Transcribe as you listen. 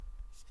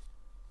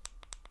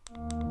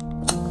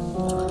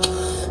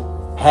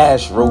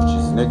hash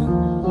roaches, nigga.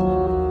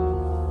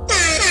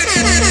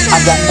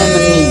 I got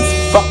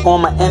enemies, fuck all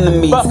my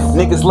enemies.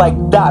 Niggas like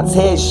dots,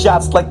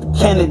 headshots like the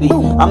Kennedy.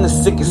 I'm the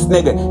sickest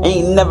nigga,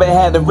 ain't never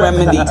had a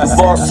remedy.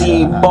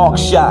 Bossy bark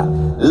shot,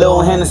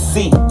 Lil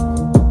Hennessy.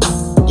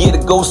 Yeah,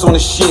 the ghost on the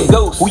shit.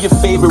 Who your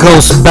favorite?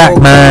 Ghost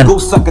back, man. Go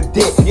suck a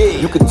dick.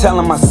 You can tell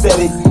him I said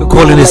it.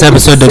 Calling this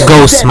episode the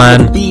Ghost,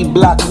 man.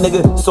 B-block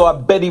nigga, so I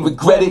bet he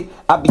regret it.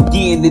 I be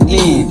getting it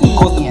in.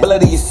 Cause the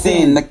blood of your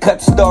sin. The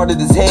cut started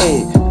his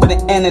head, but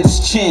it ended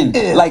his chin.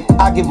 Like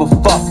I give a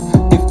fuck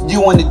if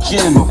you in the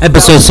gym.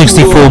 Episode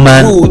 64,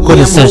 man.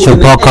 Quintessential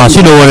podcast.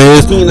 You know what it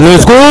is.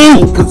 Let's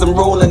go. Cause I'm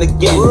rolling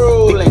again.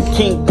 Thinking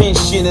kingpin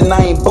shit and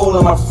I ain't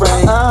bowling, my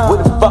friend.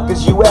 Where the fuck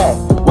is you at?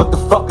 What the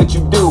fuck did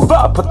you do?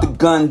 I put the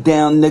gun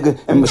down, nigga,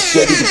 and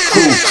machete the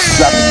crew.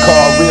 Drive the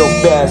car real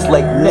fast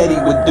like Nettie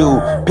would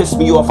do. Piss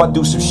me off, I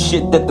do some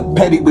shit that the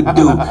petty would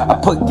do. I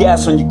put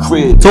gas on your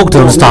crib. Talk to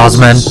them stars,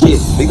 man. Shit.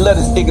 They let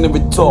us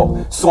ignorant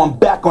talk, so I'm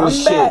back on the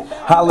shit.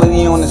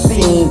 Holiday on the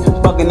scene,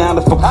 bugging out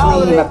if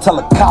I'm clean. I tell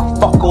a cop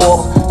fuck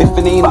off if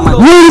it ain't on my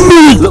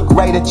knees. Look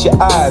right at your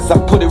eyes, I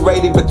put it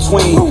right in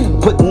between.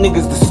 Put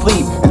niggas to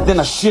sleep, and then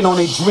I shit on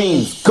their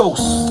dreams.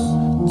 Ghosts.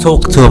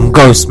 Talk to him,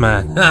 Ghost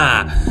Man.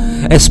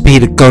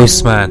 SP the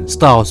Ghost Man.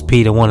 Styles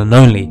P, the one and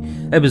only.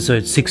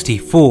 Episode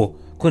 64.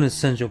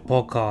 Quintessential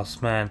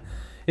podcast, man.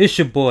 It's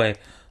your boy.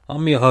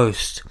 I'm your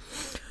host.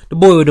 The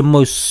boy with the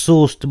most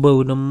sauce, the boy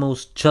with the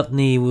most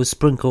chutney, with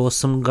sprinkle of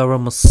some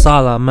garam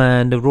masala,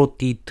 man. The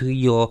roti to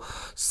your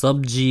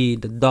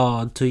sabji, the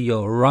dal to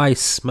your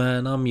rice,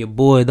 man. I'm your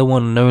boy, the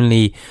one and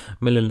only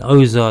Milan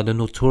Oza, the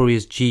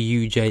notorious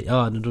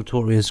G-U-J-R, the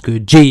notorious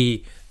good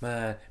G.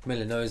 Man,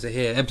 Milan Oza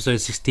here, episode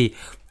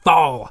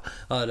 64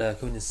 of the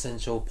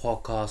Quintessential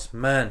podcast,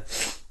 man.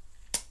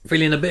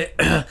 Feeling a bit,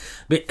 today.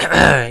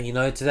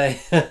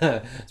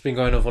 It's been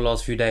going on for the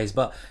last few days,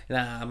 but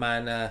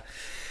man,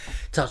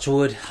 touch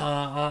wood.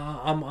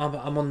 I'm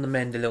on the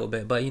mend a little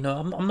bit, but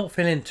I'm not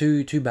feeling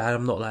too bad.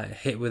 I'm not like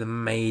hit with a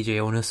major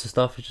illness and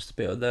stuff. It's just a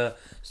bit of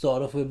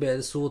started off with a bit of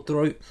the sore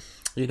throat,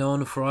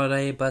 on a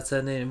Friday, but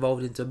then it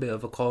evolved into a bit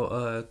of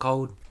a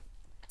cold.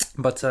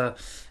 But I'm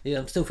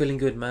still feeling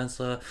good, man.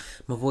 So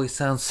my voice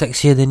sounds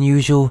sexier than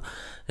usual,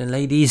 and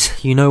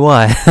ladies, you know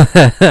why.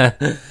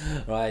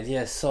 Right?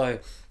 Yes. So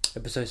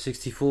episode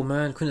 64,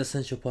 man.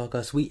 Quintessential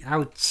podcast. We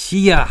out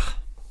here.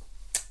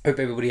 Hope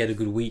everybody had a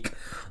good week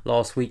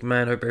last week,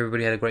 man. Hope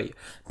everybody had a great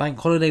bank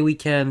holiday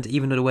weekend,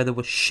 even though the weather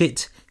was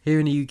shit here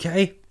in the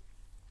UK,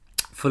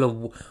 full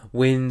of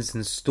winds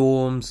and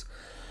storms.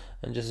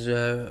 And just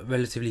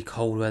relatively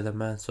cold weather,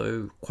 man.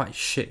 So quite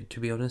shit,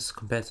 to be honest,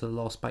 compared to the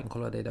last bank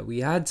holiday that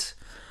we had.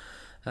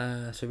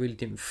 So really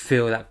didn't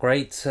feel that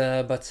great.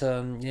 But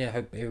I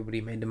hope everybody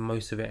made the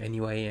most of it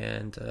anyway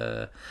and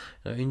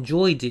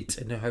enjoyed it.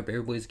 And I hope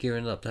everybody's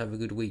gearing up to have a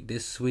good week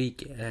this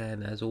week.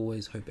 And as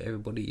always, hope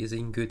everybody is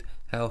in good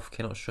health.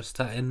 Cannot stress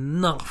that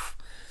enough.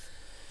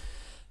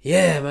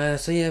 Yeah, man.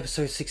 So yeah,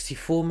 episode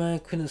 64, man.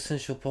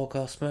 Quintessential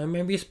podcast, man.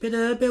 Maybe it's been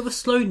a bit of a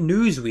slow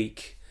news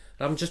week.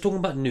 I'm just talking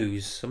about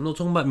news. I'm not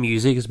talking about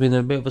music. It's been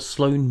a bit of a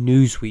slow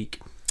news week,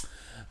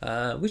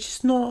 which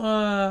is not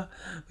a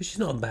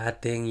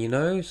bad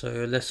thing, So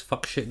less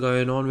fuck shit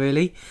going on,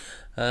 really.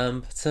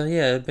 It's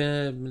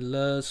been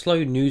a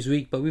slow news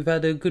week, but we've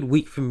had a good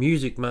week for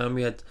music, man.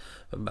 We had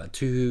about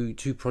two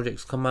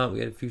projects come out. We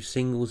had a few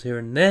singles here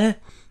and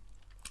there.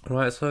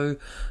 Right, so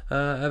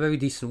a very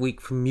decent week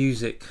for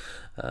music.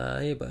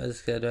 But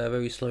as I said, a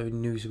very slow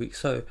news week.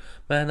 So,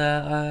 man,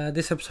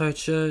 this episode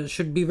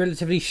should be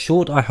relatively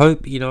short, I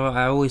hope.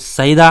 I always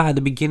say that at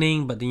the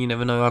beginning, but then you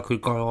never know, I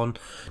could go on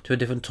to a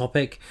different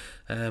topic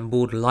and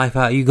bore the life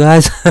out of you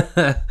guys.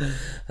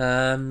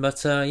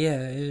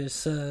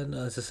 It's,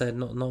 as I said,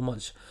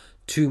 not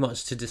too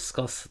much to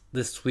discuss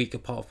this week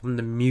apart from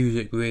the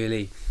music,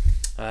 really.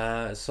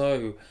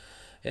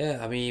 Yeah,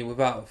 I mean,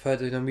 without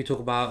further ado, we talk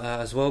about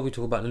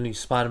the new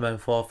Spider-Man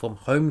Far From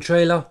Home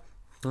trailer,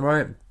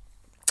 right?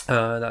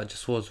 That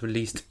just was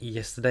released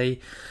yesterday.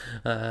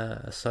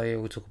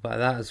 We'll talk about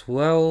that as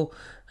well.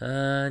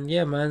 And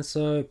yeah, man,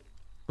 so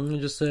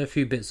just a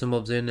few bits and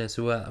bobs in there.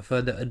 So without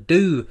further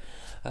ado,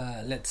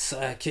 let's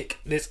kick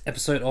this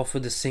episode off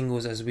with the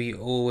singles as we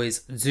always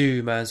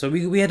do, man. So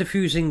we had a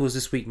few singles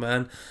this week,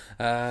 man.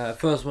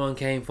 First one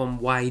came from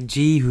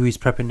YG, who is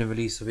prepping the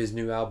release of his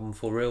new album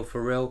For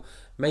Real,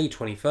 May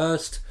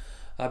 21st.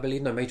 I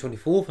believe, no, May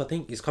 24th, I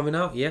think, is coming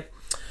out, yeah.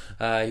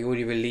 He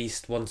already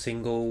released one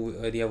single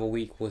the other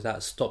week, was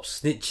that Stop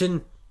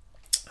Snitching.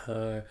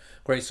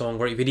 Great song,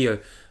 great video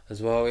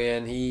as well, yeah.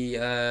 And he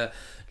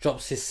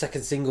drops his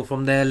second single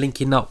from there,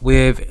 linking up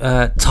with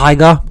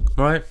Tyga,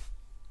 right,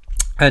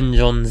 and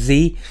John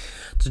Z,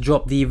 to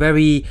drop the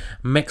very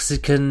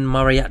Mexican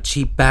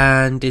mariachi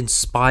band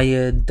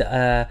inspired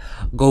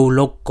Go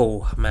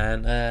Loco,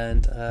 man.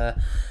 And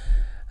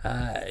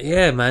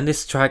yeah, man,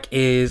 this track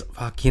is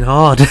fucking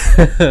hard.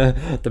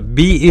 The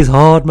beat is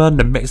hard, man.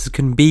 The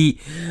Mexican beat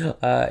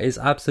is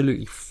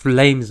absolutely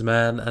flames,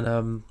 man.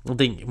 And I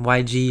think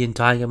YG and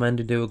Tiger, man,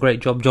 do a great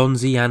job. John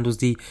Z handles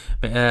the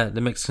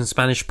Mexican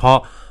Spanish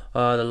part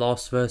The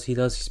last verse he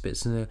does, he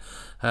spits in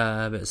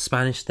a bit of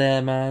Spanish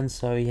there, man.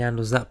 So he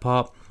handles that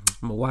part.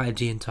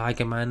 YG and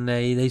Tiger, man,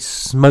 they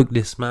smoke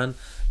this, man.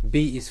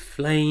 Beat is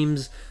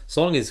flames,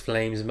 song is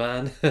flames,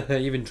 man.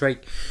 Even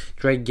Drake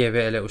gave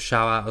it a little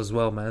shout out as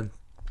well, man.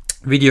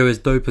 Video is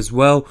dope as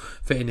well,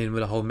 fitting in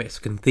with a whole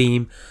Mexican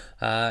theme.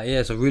 Yeah,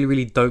 it's a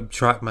really dope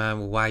track,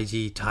 man, with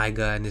YG,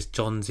 Tiger, and this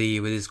John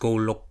Z with his Go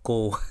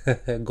Loco,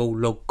 Go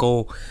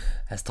Loco,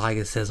 as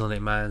Tiger says on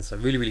it, man. So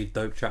really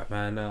dope track,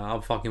 man.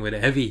 I'm fucking with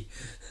it heavy.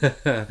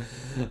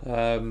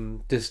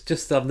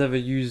 Just I've never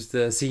used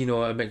seen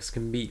or a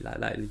Mexican beat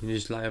like that. You know,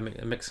 just like a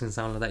Mexican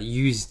sound like that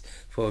used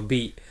for a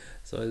beat.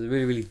 So it's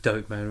really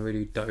dope, man.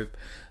 Really dope.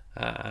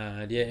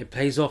 And yeah, it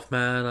pays off,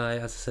 man.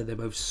 As I said, they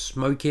both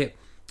smoke it.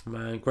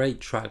 Man,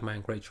 great track,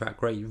 man, great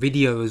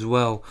video as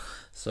well.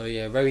 So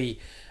yeah, very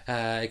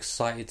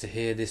excited to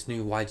hear this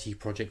new YG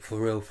project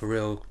for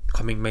real,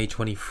 coming May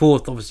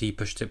 24th. Obviously he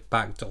pushed it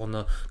back to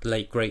honour the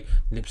late great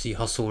Nipsey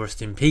Hussle,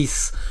 rest in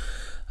peace,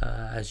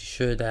 as you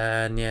should.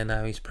 And yeah,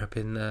 now he's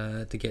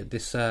prepping to get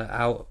this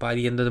out by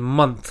the end of the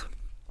month.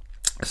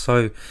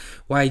 So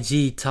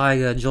YG,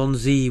 Tiger, John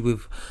Z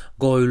with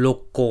Go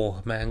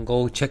Loco, man.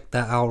 Go check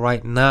that out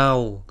right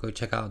now. Go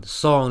check out the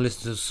song,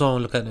 listen to the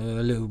song, look at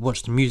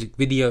watch the music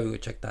video, go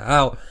check that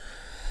out.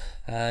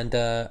 And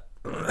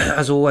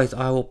as always,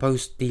 I will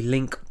post the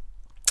link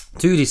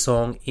to the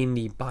song in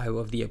the bio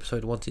of the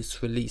episode once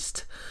it's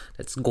released.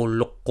 Let's Go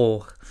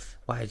Loco,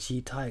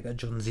 YG, Tiger,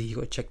 John Z.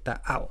 Go check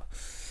that out.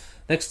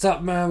 Next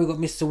up, man, we got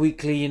Mr.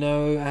 Weekly, you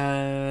know,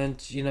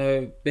 and you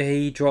know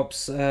he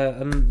drops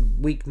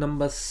week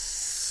number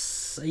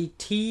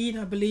 18,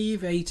 I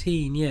believe.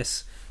 18,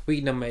 yes,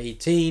 week number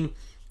 18.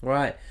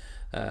 Right,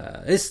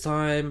 this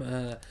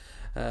time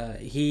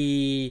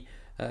he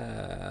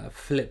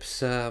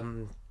flips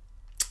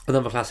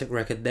another classic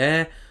record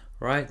there,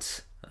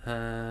 right,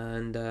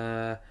 and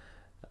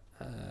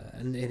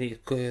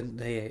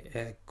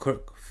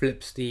Crook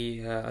flips the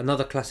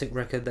another classic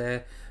record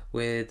there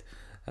with.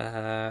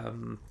 I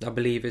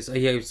believe it was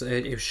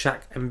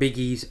Shaq and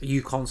Biggie's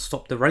 "You Can't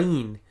Stop the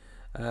Rain."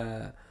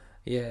 Yeah,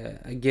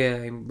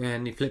 again,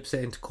 and he flips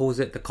it and calls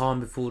it "The Calm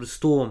Before the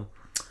Storm."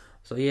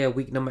 So yeah,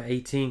 week number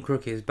 18,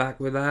 Crook is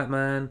back with that,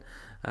 man.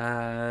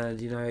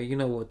 And you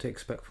know what to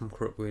expect from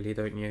Crook, really,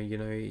 don't you? You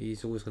know,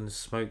 he's always going to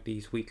smoke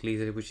these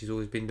weeklies, which he's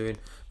always been doing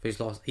for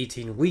his last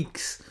 18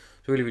 weeks.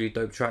 It's a really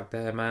dope track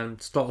there, man.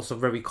 Starts off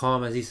very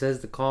calm, as he says,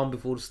 "The Calm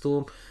Before the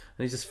Storm,"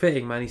 and it's just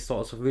fitting, man. He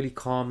starts off really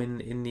calm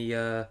in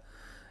the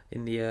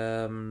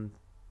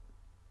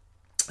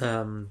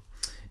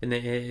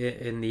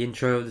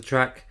intro of the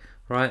track,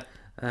 right?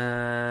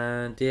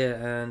 And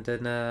yeah, and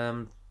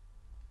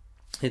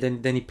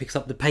then he picks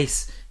up the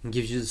pace and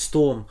gives you the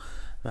storm,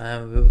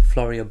 man, with a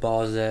flurry of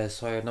bars there.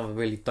 So another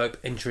really dope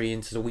entry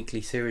into the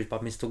weekly series by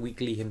Mr.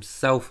 Weekly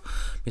himself,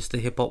 Mr.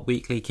 Hip Hop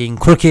Weekly King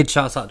Crooked.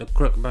 Shouts out to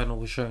Crook, man,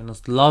 always showing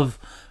us love.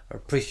 I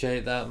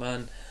appreciate that,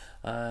 man.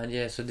 And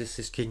yeah, so this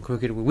is King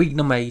Crooked with week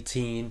number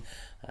 18.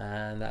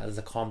 And that is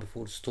The Calm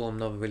Before the Storm,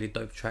 another really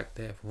dope track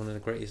there from one of the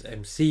greatest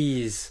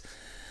MCs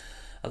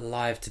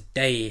alive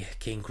today,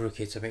 King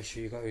Crooked. So make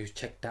sure you go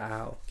check that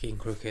out, King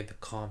Crooked, The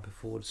Calm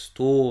Before the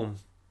Storm.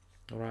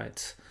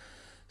 Alright,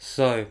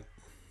 so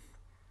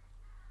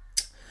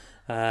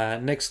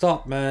next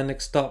up,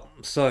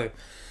 so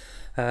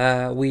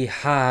we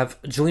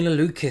have Joyner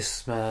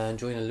Lucas, man.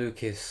 Joyner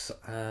Lucas,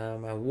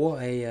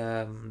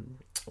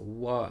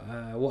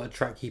 what a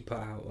track he put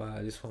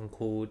out. This one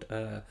called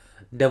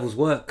Devil's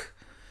Work.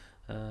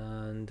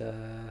 And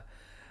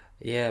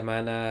yeah,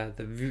 man,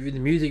 the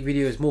music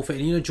video is more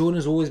fitting. You know,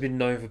 Jordan's always been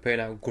known for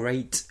putting out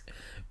great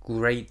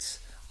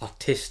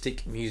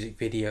artistic music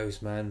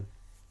videos, man.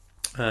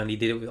 And he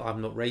did it with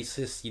I'm Not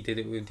Racist. He did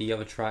it with the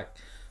other track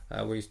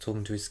where he's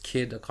talking to his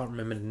kid. I can't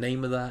remember the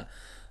name of that,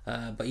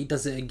 but he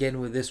does it again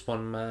with this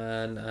one,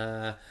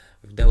 man.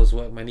 With Devil's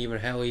Work, man. Even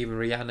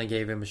Rihanna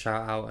gave him a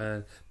shout out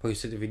and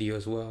posted the video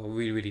as well.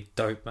 Really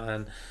dope,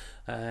 man.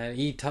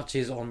 He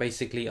touches on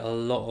basically a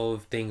lot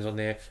of things on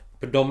there.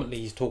 Predominantly,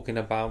 he's talking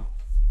about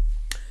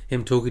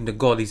him talking to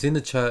God. He's in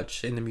the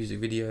church in the music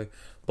video,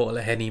 bottle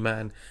of Henny,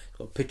 man. He's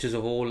got pictures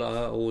of all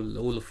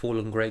the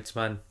fallen greats,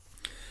 man.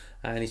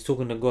 And he's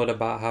talking to God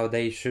about how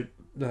they should.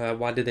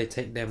 Why did they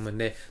take them when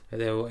they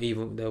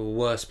were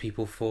worse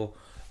people for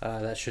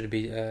that should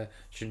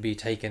be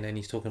taken? And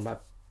he's talking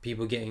about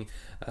people getting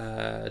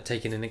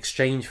taken in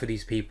exchange for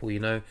these people. You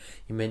know,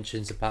 he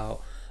mentions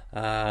about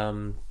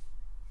Suge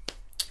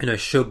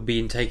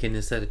being taken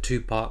instead of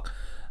Tupac.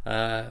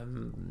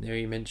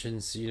 He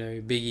mentions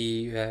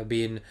Biggie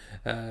being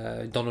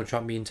Donald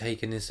Trump being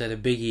taken instead of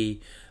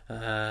Biggie,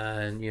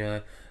 and he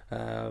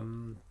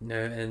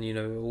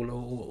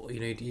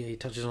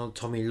touches on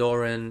Tommy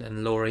Lauren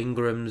and Laura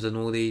Ingrams and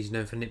all these,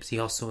 for Nipsey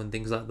Hussle and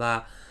things like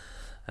that.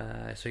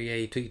 So yeah,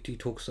 he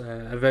talks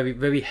a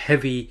very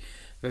heavy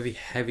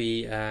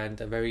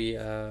and a very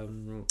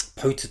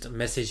potent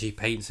message he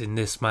paints in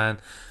this, man.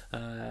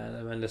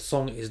 And the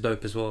song is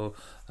dope as well.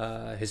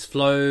 His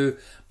flow,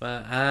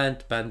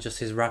 and man, just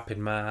his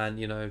rapping,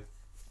 man.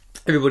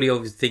 Everybody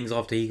always thinks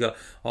after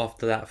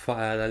that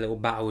fight, that little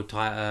battle with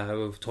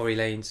Tory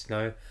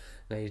Lanez,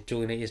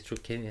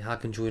 how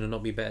can Joyner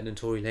not be better than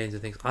Tory Lanez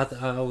and things? I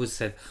always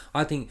said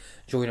I think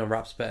Joyner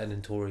raps better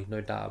than Tory,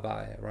 no doubt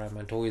about it, right,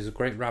 man? Tory's a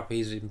great rapper.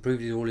 He's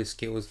improved all his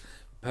skills.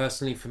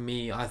 Personally, for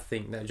me, I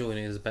think that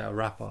Joyner is a better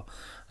rapper.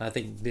 I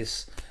think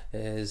this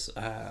is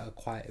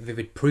quite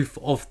vivid proof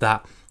of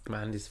that,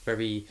 man. It's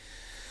very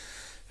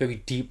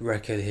deep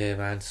record here,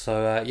 man.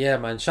 So yeah,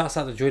 man. Shouts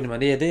out to Joyner,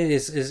 man. Yeah,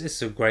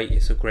 it's a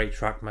great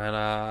track,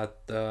 man.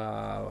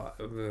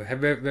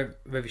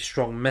 Very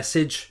strong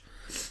message,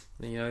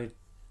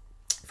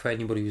 for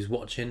anybody who's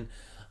watching,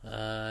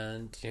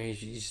 and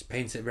he just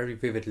paints it very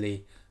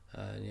vividly.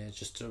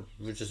 Just a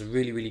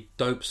really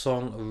dope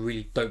song, a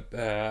really dope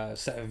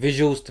set of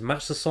visuals to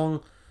match the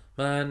song,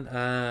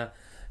 man.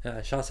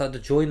 Shouts out to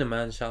Joyner,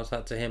 man. Shouts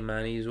out to him,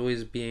 man. He's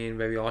always being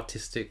very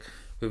artistic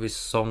with his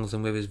songs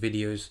and with his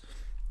videos.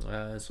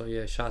 So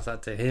yeah, shouts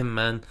out to him,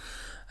 man.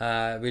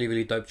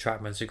 Really dope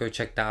track, man. So go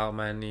check that out,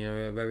 man.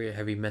 A very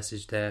heavy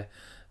message there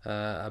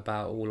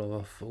about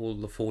all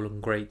the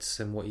fallen greats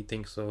and what he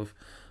thinks of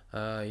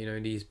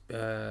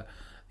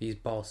these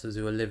bastards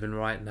who are living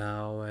right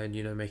now, and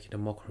making a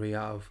mockery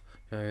out of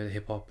the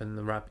hip hop and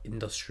the rap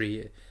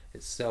industry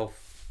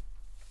itself.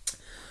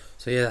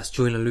 So yeah, that's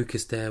Joyner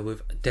Lucas there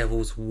with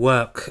Devil's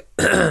Work.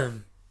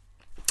 So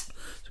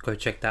go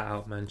check that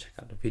out, man. Check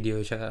out the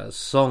video, check out the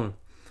song.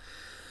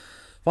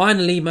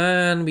 Finally,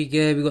 man, we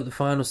got the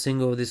final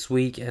single of this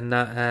week, and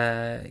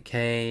that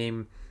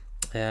came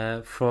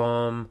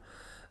from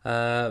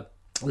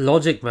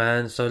Logic,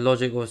 man. So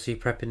Logic obviously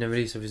prepping the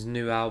release of his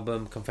new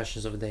album,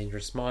 Confessions of a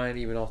Dangerous Mind,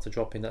 even after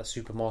dropping that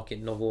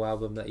Supermarket novel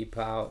album that he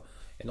put out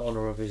in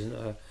honor of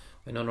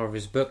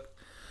his book.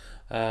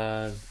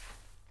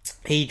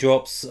 He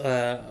drops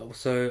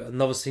so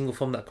another single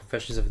from that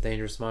Confessions of a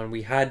Dangerous Mind.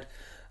 We had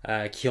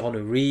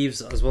Keanu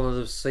Reeves as one of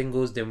the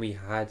singles. Then we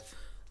had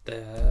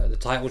the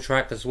title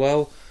track as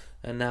well,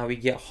 and now we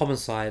get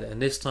Homicide,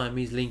 and this time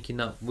he's linking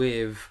up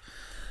with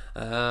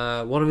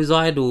one of his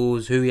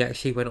idols who he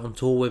actually went on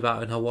tour with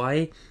out in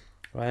Hawaii,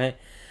 right?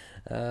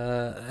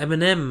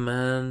 Eminem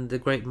and the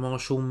great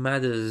Marshall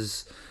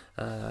Mathers.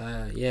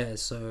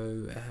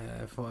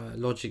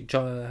 Logic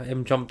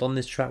M jumped on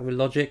this track with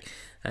Logic,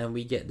 and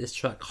we get this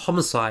track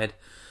Homicide.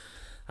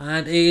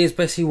 And it is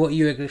basically what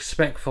you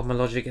expect from a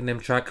Logic and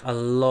them track. A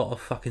lot of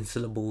fucking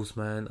syllables,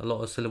 man. A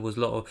lot of syllables,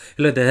 all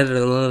of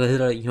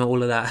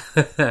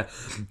that.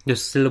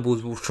 Just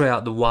syllables straight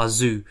out the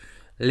wazoo.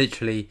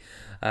 Literally.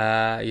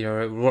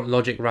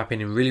 Logic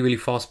rapping in really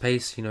fast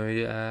pace,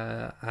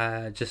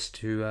 just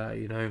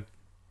to,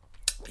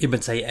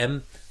 imitate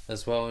M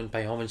as well and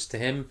pay homage to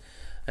him.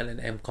 And then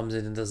M comes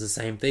in and does the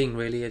same thing,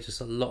 really. It's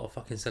just a lot of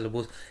fucking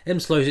syllables. M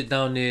slows it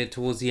down near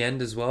towards the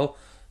end as well.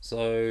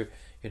 So...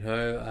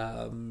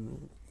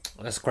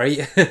 that's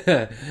great.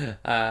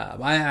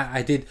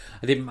 I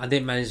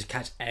didn't manage to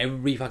catch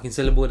every fucking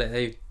syllable that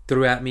they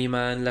threw at me,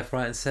 man, left,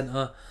 right, and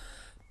center.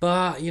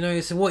 But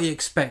it's what you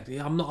expect.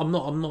 I'm not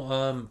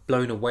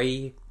blown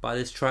away by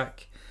this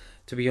track,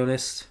 to be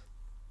honest.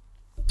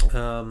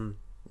 The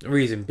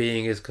reason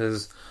being is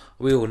because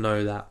we all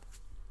know that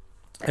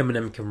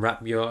Eminem can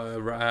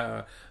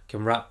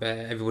rap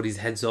everybody's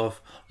heads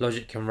off.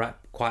 Logic can rap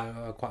quite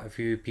a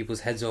few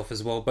people's heads off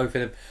as well. Both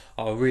of them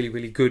are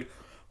really good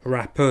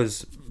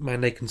rappers,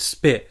 man. They can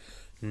spit,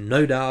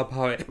 no doubt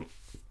about it,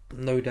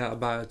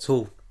 at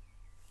all.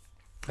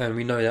 And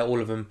we know that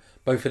all of them,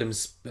 both of them,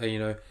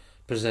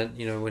 present.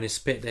 When they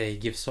spit, they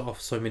give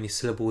off so many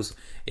syllables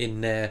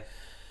in their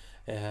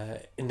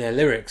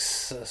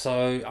lyrics.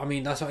 So I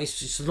mean, that's why it's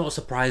just not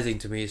surprising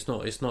to me. It's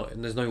not.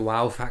 There's no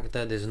wow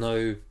factor. There's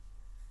no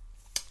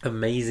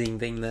amazing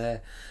thing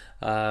there.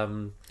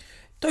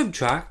 Dope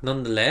track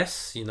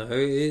nonetheless.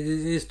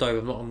 It's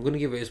dope. I'm gonna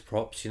give it its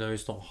props.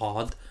 It's not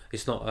hard.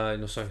 It's not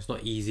it's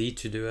not easy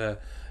to do a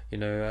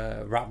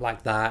rap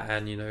like that,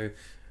 and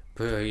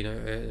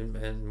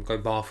and go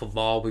bar for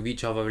bar with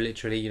each other.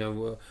 Literally,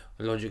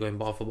 Logic going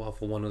bar for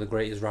one of the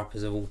greatest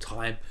rappers of all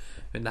time,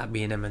 and that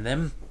being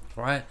Eminem,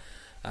 right?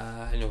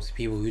 And obviously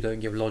people who don't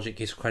give Logic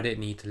his credit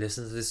need to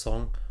listen to this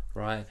song,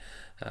 right?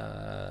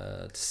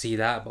 To see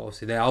that. But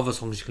obviously there are other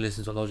songs you can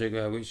listen to Logic,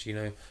 which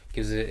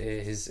gives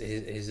it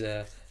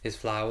his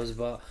flowers.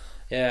 But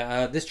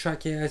yeah, this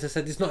track, yeah, as I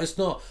said, it's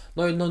not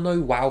no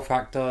wow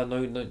factor,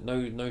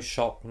 no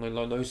shock,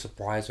 no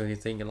surprise or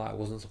anything. I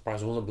wasn't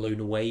surprised, I wasn't blown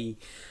away.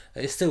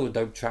 It's still a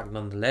dope track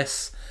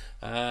nonetheless.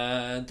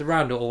 And to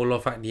round it all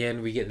off at the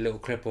end, we get a little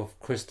clip of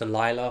Chris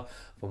Delilah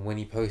from when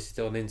he posted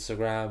it on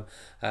Instagram,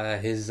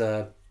 his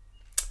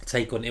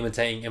take on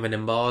imitating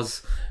Eminem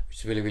bars, which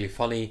is really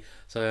funny.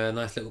 So a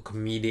nice little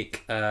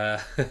comedic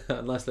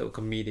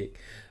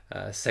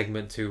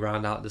segment to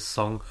round out the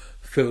song,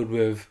 filled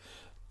with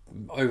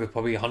over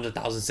probably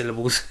 100,000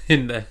 syllables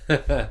in there.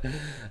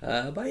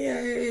 But yeah,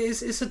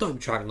 it's a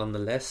dope track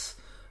nonetheless.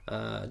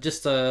 I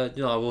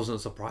wasn't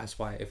surprised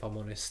by it, if I'm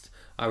honest.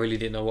 I really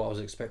didn't know what I was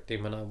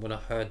expecting when I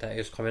heard that it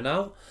was coming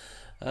out.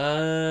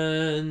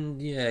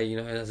 And yeah,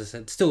 as I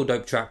said, still a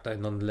dope track though,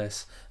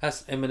 nonetheless.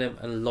 That's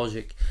Eminem and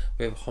Logic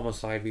with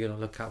Homicide. We're gonna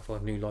look out for a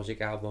new Logic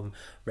album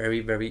very,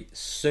 very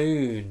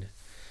soon.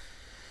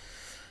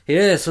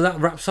 Yeah, so that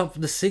wraps up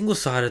the single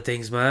side of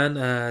things, man,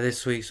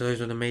 this week. So those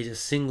were the major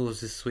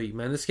singles this week,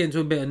 man. Let's get into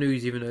a bit of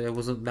news, even though there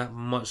wasn't that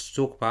much to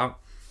talk about.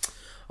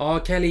 R.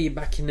 Kelly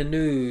back in the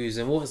news,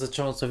 and what's the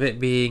chance of it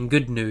being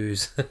good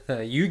news?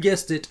 You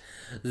guessed it,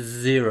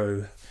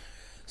 0.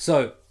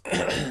 So,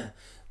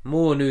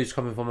 more news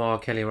coming from R.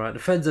 Kelly, right? The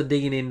feds are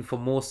digging in for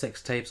more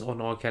sex tapes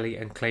on R. Kelly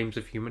and claims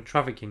of human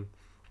trafficking.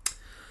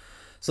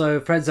 So,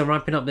 feds are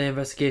ramping up their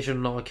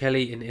investigation on R.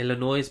 Kelly in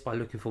Illinois by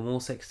looking for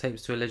more sex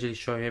tapes to allegedly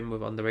show him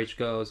with underage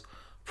girls.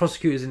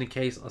 Prosecutors in the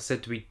case are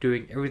said to be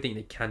doing everything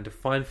they can to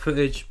find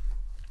footage.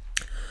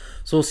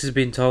 Sources have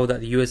been told that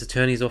the U.S.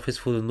 Attorney's Office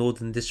for the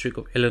Northern District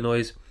of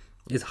Illinois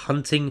is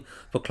hunting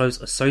for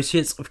close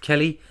associates of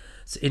Kelly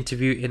to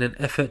interview in an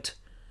effort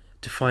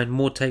to find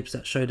more tapes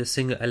that show the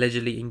singer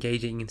allegedly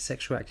engaging in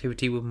sexual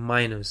activity with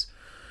minors.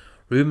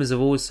 Rumours have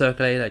always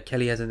circulated that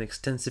Kelly has an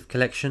extensive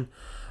collection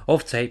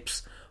of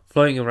tapes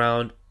floating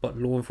around, but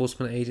law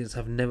enforcement agents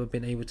have never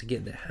been able to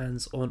get their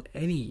hands on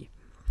any.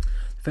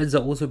 The feds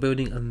are also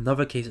building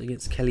another case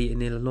against Kelly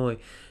in Illinois,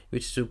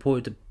 which is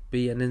reported to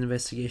be an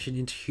investigation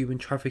into human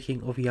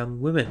trafficking of young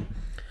women.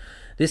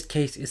 This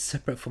case is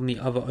separate from the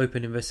other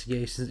open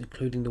investigations,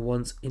 including the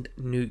ones in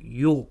New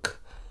York.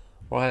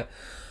 Right?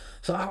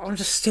 So I'm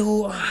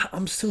still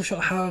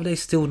shocked. How have they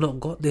still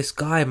not got this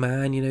guy,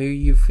 man?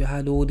 You've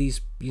had all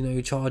these,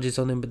 charges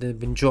on him, but they've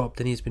been dropped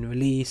and he's been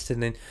released,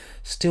 and then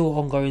still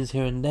ongoings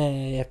here and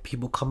there.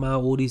 People come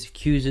out, all these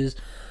accusers,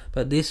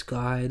 but this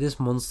guy, this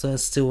monster,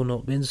 has still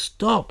not been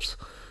stopped.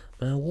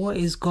 Man, what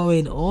is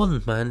going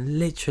on, man?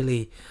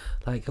 Literally,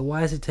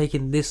 why is it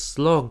taking this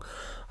long?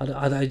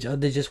 Are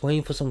they just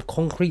waiting for some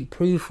concrete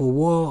proof, or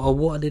what? Or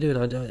what are they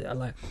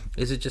doing?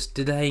 Is it just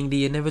delaying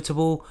the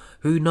inevitable?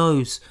 Who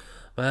knows?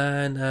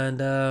 Man,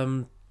 and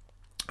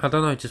I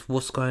don't know just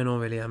what's going on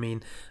really. I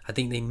mean, I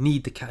think they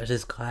need to catch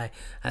this guy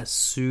as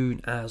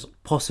soon as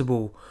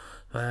possible,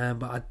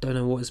 but I don't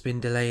know what's been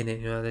delaying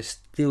it. They're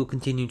still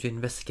continuing to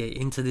investigate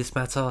into this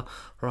matter,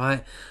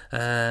 right?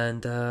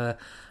 And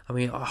I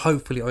mean,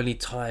 hopefully only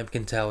time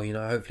can tell.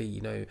 Hopefully,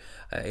 it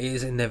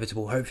is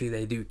inevitable. Hopefully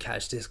they do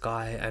catch this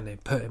guy and they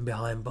put him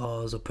behind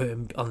bars or put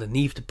him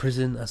underneath the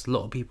prison, as a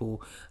lot of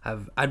people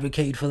have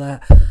advocated for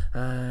that.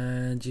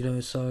 And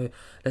so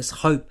let's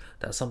hope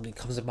that something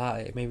comes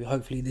about it. Maybe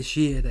hopefully this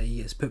year that he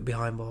gets put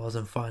behind bars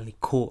and finally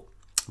caught.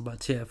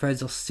 But yeah,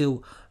 feds are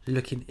still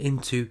looking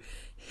into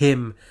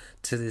him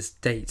to this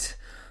date.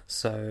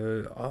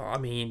 So I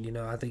mean,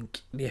 I think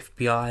the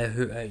FBI,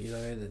 who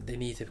they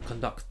need to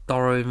conduct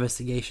thorough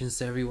investigations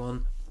to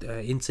everyone,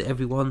 into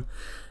everyone,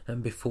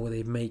 and before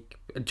they make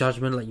a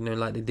judgment,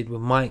 like they did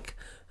with Mike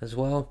as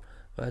well.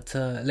 But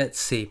let's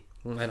see,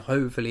 and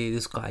hopefully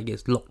this guy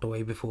gets locked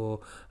away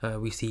before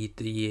we see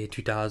the year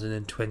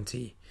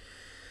 2020.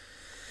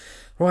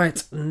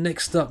 Right,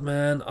 next up,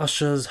 man,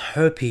 Usher's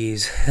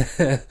herpes.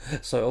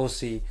 So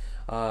obviously,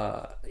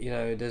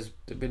 there's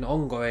been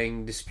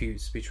ongoing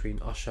disputes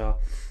between Usher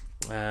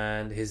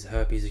and his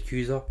herpes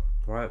accuser,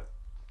 right?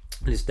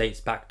 This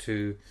dates back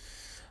to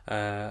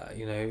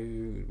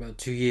about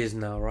 2 years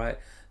now, right?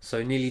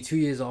 So nearly 2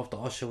 years after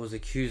Usher was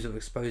accused of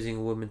exposing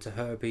a woman to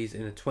herpes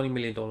in a $20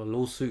 million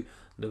lawsuit,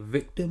 the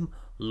victim,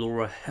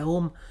 Laura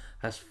Helm,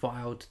 has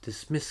filed to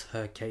dismiss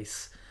her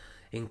case.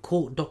 In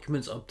court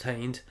documents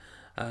obtained,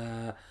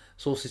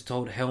 sources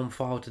told Helm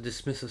filed to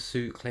dismiss a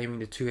suit claiming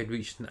the two had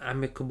reached an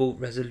amicable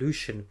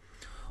resolution.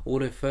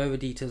 Although further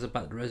details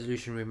about the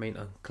resolution remain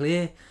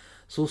unclear,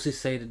 sources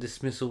say the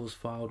dismissal was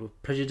filed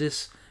with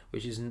prejudice,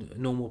 which is a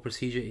normal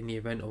procedure in the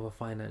event of a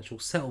financial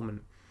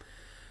settlement.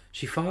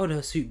 She filed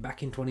her suit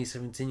back in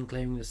 2017,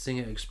 claiming the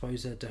singer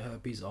exposed her to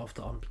herpes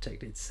after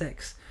unprotected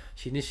sex.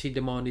 She initially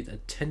demanded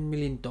 $10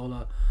 million,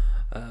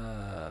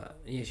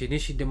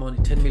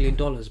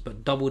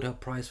 but doubled her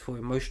price for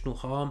emotional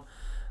harm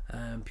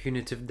and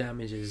punitive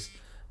damages.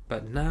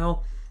 But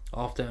now,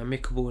 after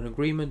amicable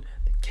agreement,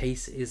 the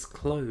case is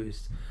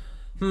closed.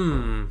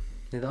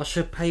 Did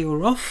Usher pay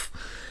her off?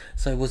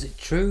 So was it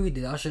true?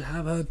 Did Usher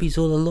have herpes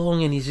all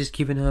along and he's just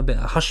giving her a bit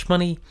of hush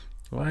money,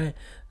 right?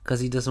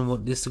 Because he doesn't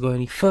want this to go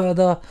any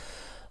further.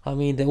 I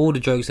mean, all the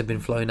jokes have been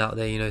flown out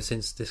there,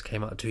 since this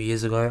came out 2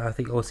 years ago. I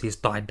think obviously it's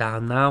died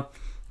down now.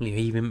 He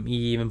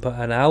even put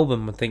an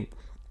album, I think.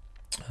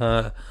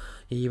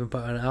 He even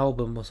put an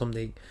album or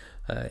something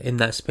in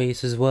that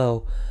space as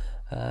well.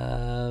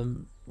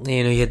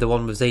 He had the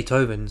one with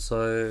Zaytoven.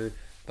 So,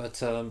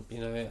 but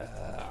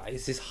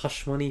is this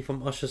hush money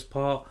from Usher's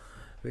part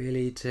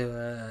really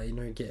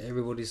to get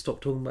everybody to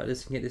stop talking about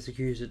this and get this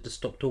accuser to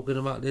stop talking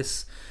about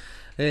this?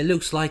 It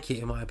looks like it,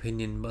 in my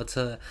opinion, but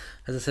as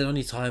I said,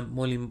 only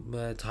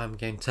time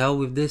can tell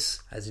with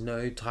this. As you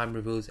know, time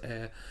reveals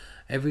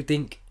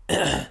everything.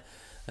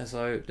 And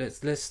so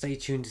let's stay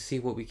tuned to see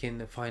what we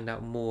can find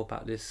out more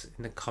about this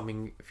in the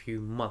coming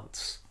few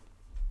months.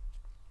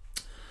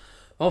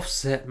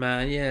 Offset,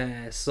 man,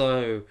 yeah.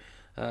 So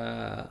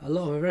a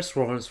lot of arrest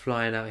warrants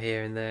flying out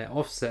here and there.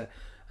 Offset,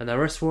 an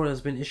arrest warrant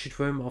has been issued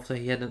for him after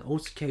he had an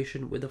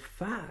altercation with a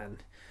fan.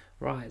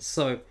 Right,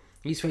 so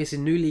he's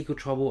facing new legal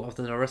trouble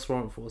after an arrest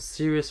warrant for a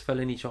serious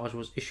felony charge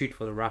was issued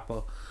for the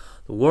rapper.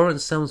 The warrant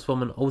stems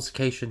from an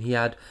altercation he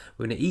had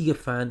with an eager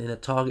fan in a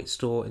Target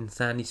store in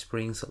Sandy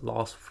Springs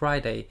last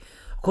Friday.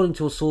 According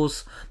to a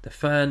source, the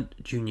fan,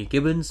 Junior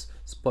Gibbons,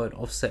 spotted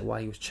Offset while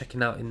he was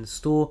checking out in the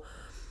store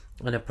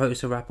and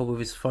approached the rapper with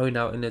his phone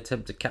out in an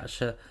attempt to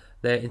capture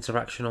their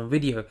interaction on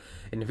video.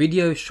 In the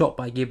video shot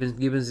by Gibbons,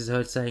 Gibbons is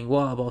heard saying,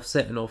 "What up,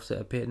 Offset?" and Offset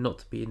appeared not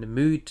to be in the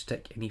mood to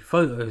take any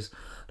photos.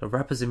 The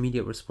rapper's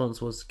immediate response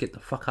was, "Get the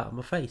fuck out of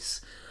my face."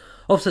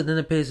 Offset then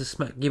appears to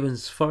smack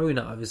Gibbons' phone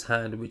out of his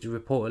hand, which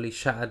reportedly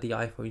shattered the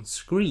iPhone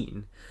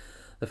screen.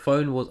 The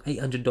phone was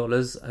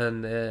 $800,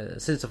 and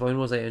since the phone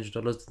was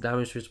 $800, the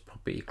damage to his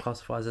property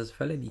classifies as a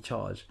felony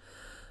charge.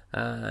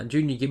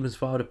 Junior Gibbons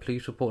filed a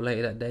police report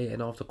later that day,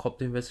 and after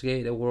cops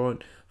investigated, a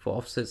warrant for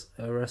Offset's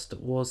arrest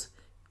was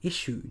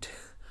issued.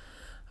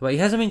 But he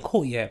hasn't been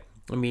caught yet.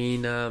 I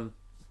mean,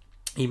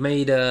 he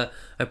made an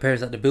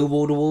appearance at the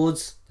Billboard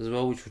Awards as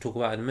well, which we'll talk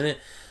about in a minute.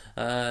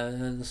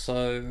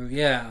 So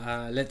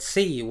yeah, let's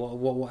see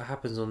what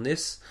happens on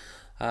this.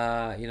 He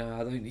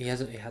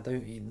hasn't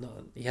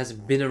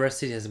been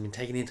arrested. He hasn't been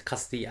taken into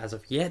custody as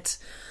of yet.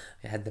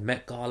 He had the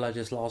Met Gala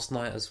just last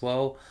night as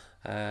well.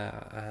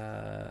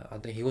 I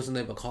think he wasn't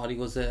there, but Cardi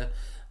was there,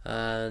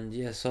 and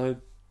yeah. So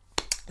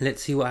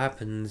let's see what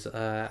happens.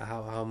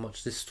 How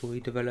much this story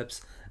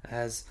develops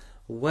as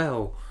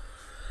well.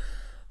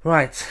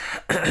 Right.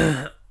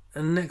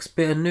 And next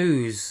bit of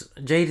news: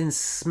 Jaden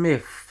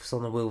Smith,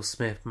 son of Will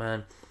Smith,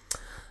 man.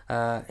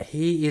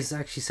 He is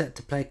actually set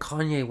to play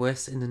Kanye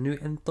West in the new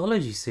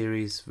anthology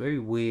series. Very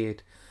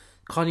weird.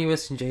 Kanye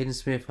West and Jaden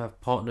Smith have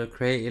partnered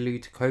creatively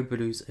to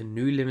co-produce a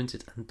new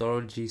limited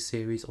anthology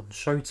series on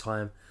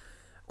Showtime.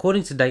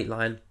 According to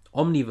Dateline,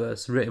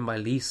 Omniverse, written by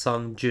Lee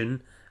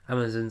Sung-jun,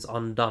 Amazon's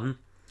Undone,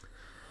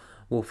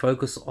 will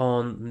focus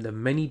on the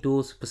many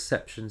doors of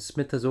perception.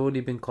 Smith has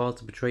already been cast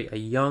to portray a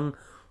young,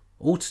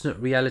 alternate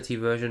reality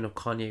version of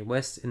Kanye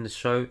West in the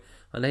show,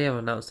 and they have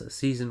announced that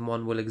season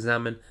 1 will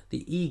examine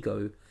the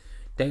ego.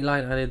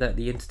 Dateline added that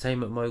the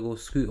entertainment mogul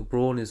Scooter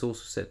Braun is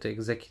also set to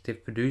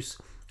executive produce,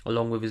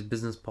 along with his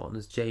business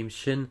partners James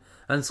Shin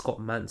and Scott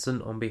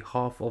Manson, on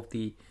behalf of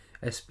the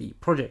SB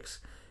Projects,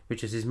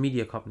 which is his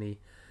media company.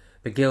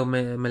 Miguel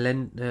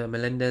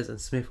Melendez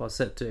and Smith are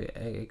set to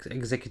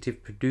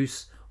executive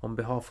produce on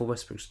behalf of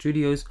Westbrook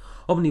Studios.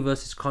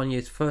 Omniverse is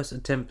Kanye's first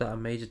attempt at a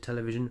major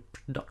television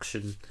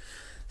production.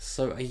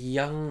 So a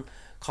young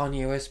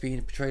Kanye West being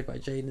portrayed by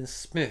Jaden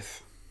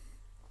Smith.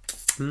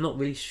 I'm not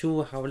really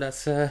sure how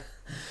that's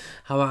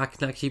how I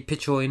can actually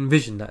picture or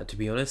envision that, to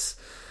be honest.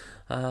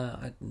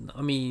 I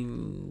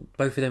mean,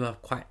 both of them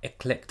have quite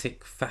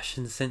eclectic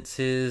fashion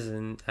senses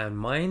and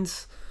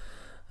minds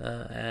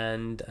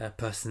and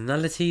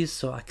personalities,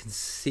 so I can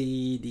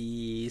see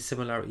the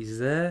similarities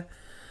there.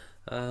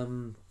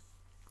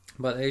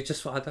 But I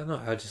don't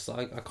know. I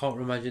can't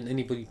imagine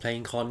anybody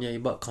playing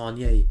Kanye but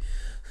Kanye.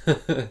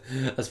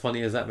 As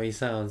funny as that may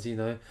sound,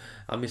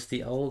 I miss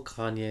the old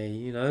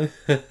Kanye,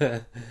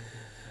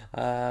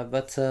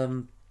 but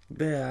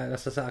yeah,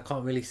 as I said, I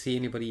can't really see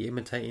anybody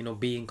imitating or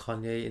being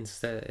Kanye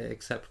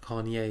except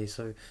Kanye.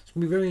 So it's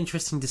gonna be very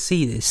interesting to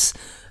see this.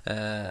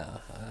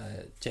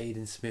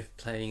 Jaden Smith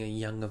playing a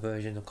younger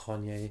version of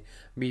Kanye.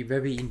 Be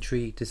very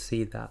intrigued to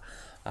see that.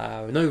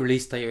 No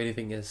release date or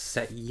anything is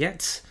set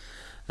yet.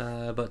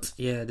 But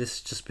yeah, this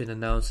has just been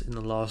announced in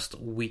the last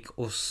week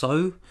or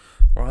so,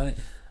 right?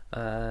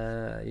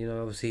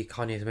 Obviously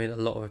Kanye's made a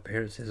lot of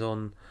appearances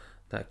on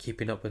that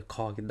Keeping Up with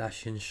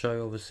Kardashian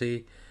show,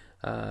 obviously.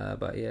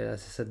 But yeah,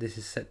 as I said, this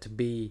is set to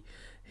be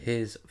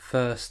his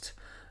first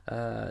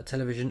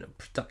television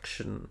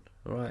production,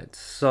 right?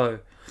 So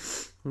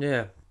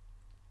yeah,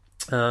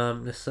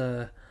 let's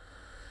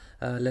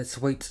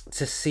wait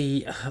to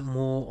see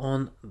more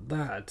on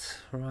that,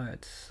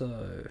 right?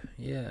 So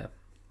yeah,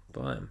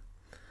 bye.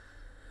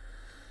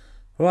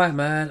 Right,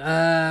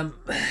 man.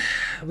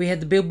 We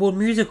had the Billboard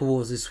Music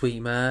Awards this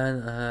week,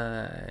 man.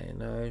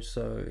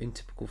 So in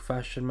typical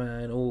fashion,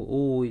 man,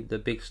 all the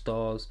big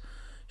stars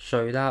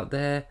showed out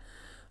there,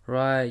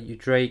 right? Your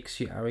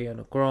Drakes, your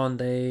Ariana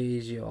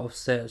Grandes, your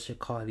Offsets, your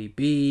Cardi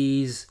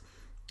B's,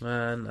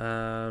 and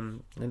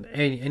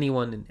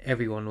anyone and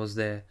everyone was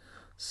there.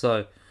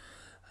 So,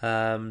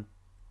 and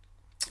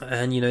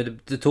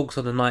the talks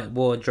of the night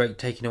were Drake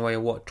taking away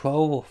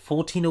 12 or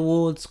 14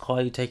 awards,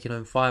 Cardi taking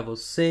home 5 or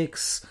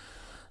 6.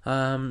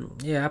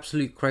 Yeah,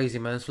 absolute crazy,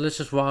 man. So let's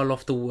just rattle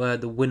off the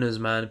winners,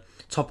 man.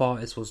 Top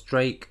artist was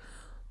Drake.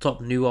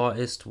 Top new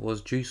artist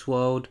was Juice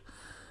WRLD.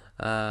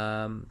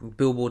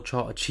 Billboard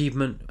chart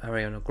achievement,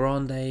 Ariana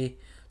Grande.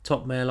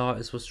 Top male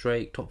artist was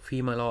Drake. Top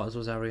female artist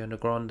was Ariana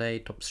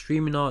Grande. Top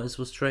streaming artist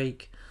was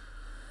Drake.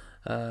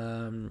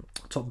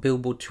 Top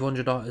Billboard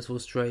 200 artist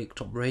was Drake.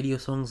 Top radio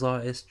songs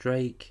artist,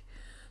 Drake.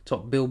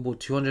 Top Billboard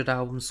 200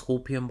 album,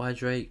 Scorpion by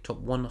Drake.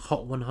 Top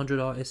Hot 100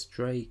 artist,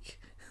 Drake.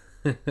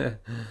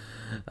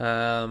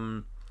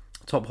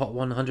 Top top Hot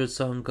 100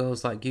 song,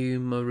 Girls Like You,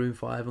 Maroon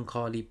 5 and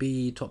Cardi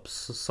B. Top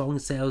song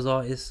sales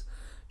artist,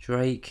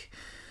 Drake.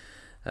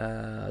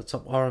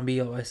 Top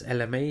R&B artist,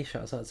 LMA.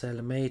 Shouts out to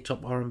LMA.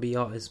 Top R&B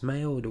artist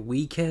male, The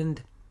Weeknd.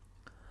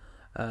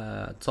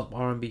 Top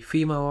R&B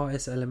female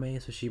artist,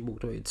 LMA, so she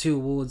walked away with 2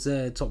 awards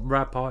there. Top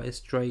rap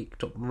artist, Drake.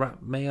 Top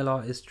rap male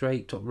artist,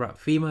 Drake. Top rap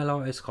female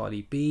artist,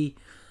 Cardi B.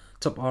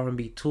 Top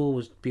R&B tour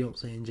was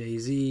Beyonce and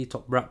Jay-Z.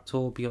 Top rap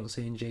tour, Beyonce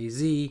and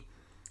Jay-Z.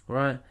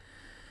 Right.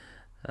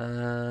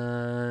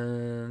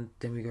 And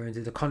then we go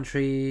into the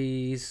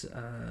countries.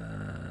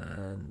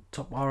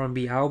 Top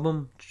R&B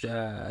album,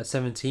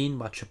 17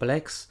 by Triple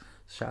X.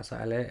 Shouts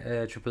out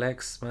Triple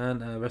X,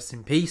 man. Rest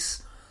in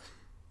peace.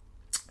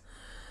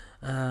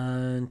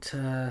 And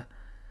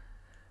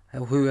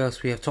who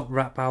else? We have top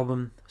rap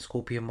album,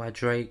 Scorpion by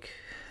Drake.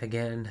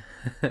 Again.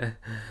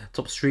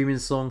 Top streaming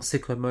song,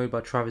 Sicko Mode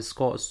by Travis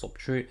Scott.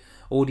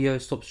 Audio,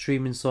 top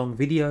streaming song,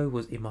 video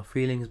was In My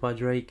Feelings by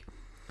Drake.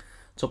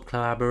 Top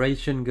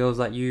collaboration, Girls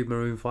Like You,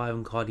 Maroon 5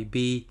 and Cardi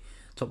B.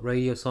 Top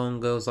radio song,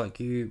 Girls Like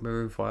You,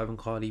 Maroon 5 and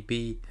Cardi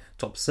B.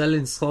 Top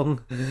selling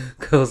song,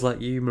 Girls Like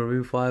You,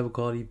 Maroon 5 and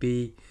Cardi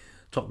B.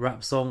 Top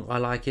rap song, I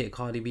Like It,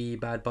 Cardi B,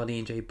 Bad Bunny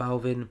and J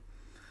Balvin.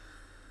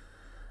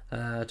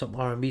 Top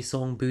R&B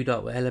song, Boo'd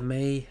Up with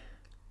LMA.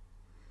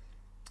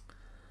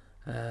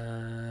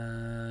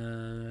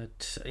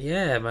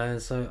 Yeah, man,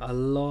 so a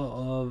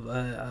lot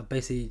of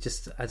basically,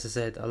 just as I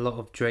said, a lot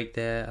of Drake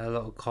there, a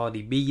lot of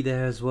Cardi B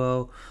there as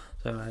well.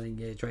 So I think,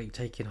 yeah, Drake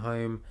taking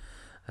home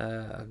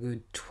a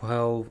good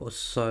 12 or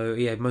so.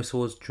 Yeah, most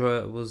awards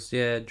was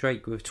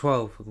Drake with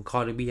 12, and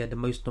Cardi B had the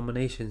most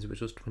nominations, which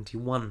was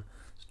 21.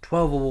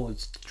 12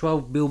 awards,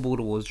 12 Billboard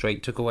awards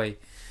Drake took away.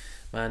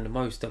 Man, the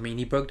most. I mean,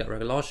 he broke that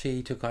record last year.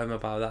 He took home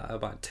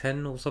about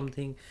 10 or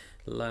something,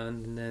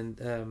 and then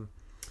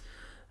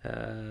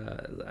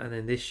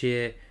this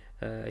year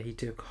he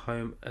took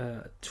home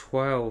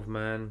 12.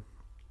 Man,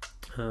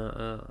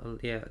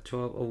 12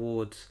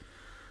 awards.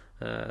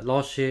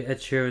 Last year, Ed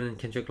Sheeran and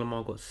Kendrick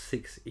Lamar got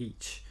 6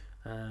 each,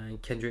 and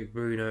Kendrick,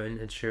 Bruno, and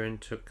Ed Sheeran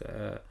took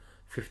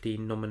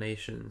 15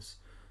 nominations.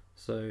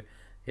 So.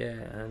 Yeah,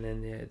 and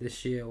then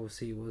this year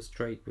obviously was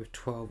Drake with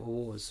 12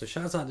 awards. So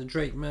shouts out to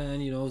Drake,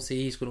 man. You know,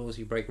 obviously he's gonna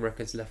obviously break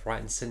records left, right,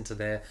 and centre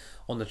there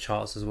on the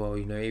charts as well.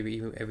 You know,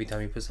 every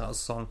time he puts out a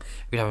song,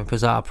 every time he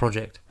puts out a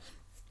project,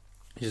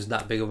 he's just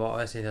that big of an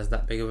artist. He has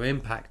that big of an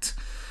impact.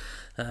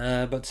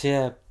 But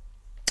yeah,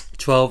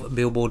 12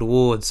 Billboard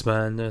awards,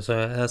 man.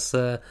 So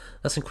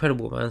that's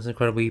incredible, man. It's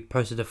incredible. He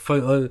posted a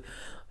photo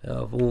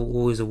of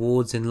all his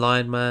awards in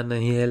line, man,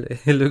 and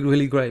he looked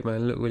really great,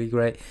 man. Looked really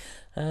great.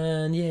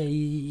 And yeah,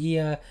 he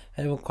had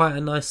quite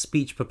a nice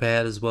speech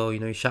prepared as well. You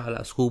know, he shouted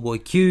out Schoolboy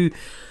Q,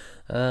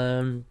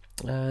 and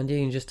yeah,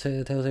 he just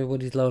tells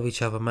everybody to love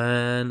each other,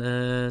 man.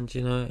 And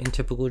you know, in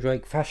typical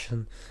Drake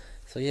fashion.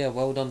 So yeah,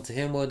 well done to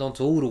him. Well done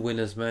to all the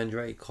winners, man.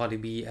 Drake, Cardi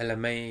B,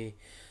 LMA,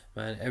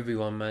 man,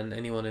 everyone, man,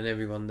 anyone and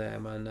everyone there,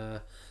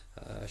 man.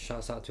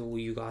 Shouts out to all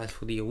you guys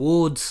for the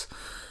awards.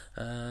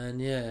 And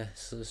yeah,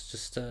 so it's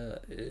just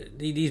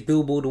these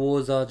Billboard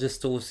awards are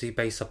just obviously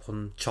based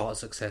upon chart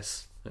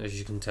success, as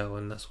you can tell,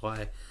 and that's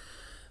why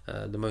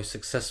the most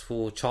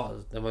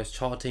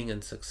charting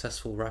and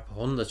successful rapper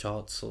on the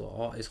charts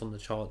or artist on the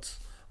charts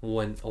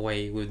went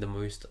away with the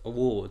most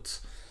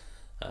awards.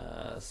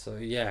 So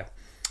yeah,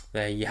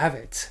 there you have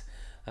it.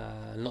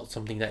 Not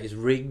something that is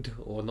rigged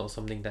or not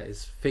something that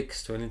is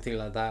fixed or anything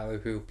like that, or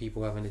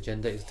people have an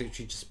agenda. It's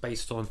literally just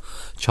based on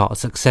chart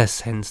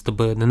success, hence the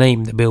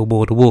name, the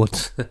Billboard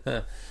Awards.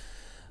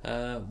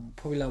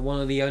 Probably like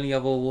one of the only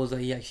other awards that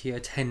he actually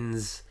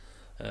attends.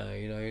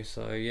 You know,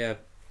 so yeah,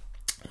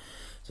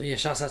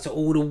 shouts out to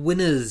all the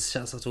winners.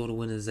 Shouts out to all the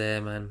winners there,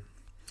 man.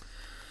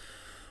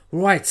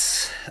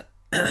 Right,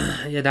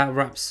 yeah, that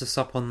wraps us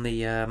up on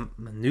the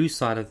news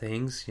side of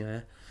things.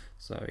 Yeah,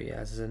 so yeah,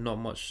 there's not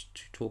much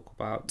to talk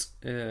about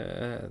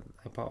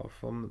apart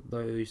from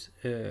those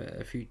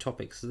a few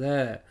topics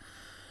there.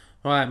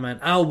 Right, man,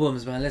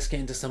 albums, man. Let's get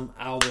into some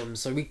albums.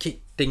 So we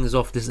kick things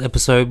off this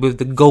episode with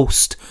the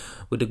Ghost,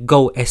 with the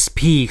GOAT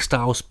SP,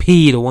 Styles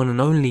P, the one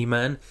and only,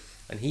 man.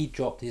 And he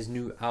dropped his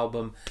new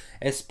album,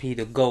 SP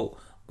the GOAT,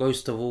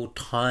 Ghost of All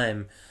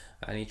Time.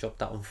 And he dropped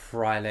that on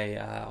Friday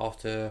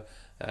after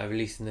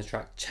releasing the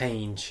track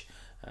Change.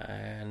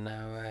 And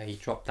now he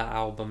dropped that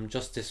album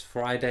just this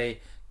Friday,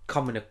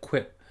 coming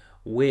equipped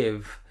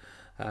with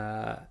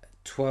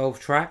 12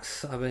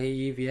 tracks, I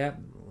believe. Yeah,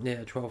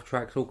 12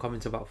 tracks, all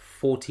coming to about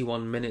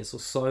 41 minutes or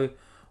so,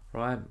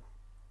 right?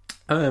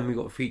 We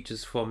got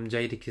features from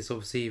Jadakiss,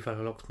 obviously,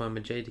 Fallon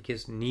Moment,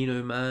 Jadakiss,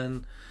 Nino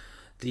Man,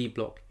 D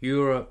Block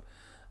Europe,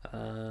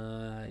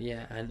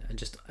 and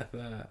just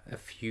a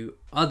few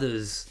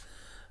others.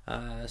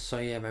 So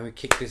yeah, man, we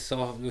kick this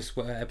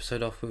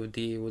episode off with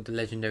the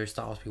legendary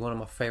Styles P, one of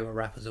my favorite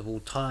rappers of all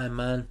time,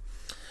 man.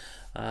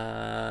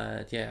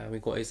 We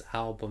got his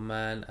album,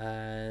 man,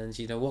 and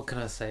you know, what can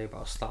I say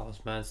about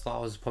Styles, man?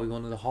 Styles is probably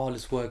one of the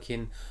hardest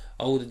working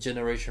older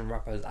generation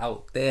rappers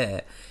out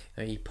there.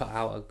 You know, he put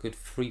out a good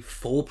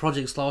 3-4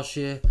 projects last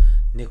year.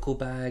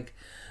 Nickelbag,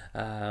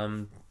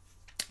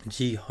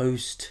 G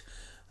Host,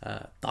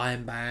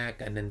 Dimebag,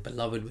 and then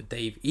Beloved with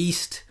Dave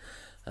East.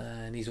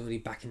 And he's already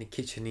back in the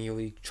kitchen. He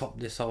already chopped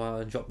this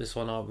out and dropped this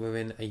one up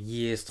within a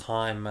year's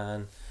time,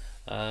 man.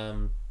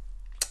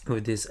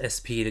 With this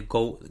SP, the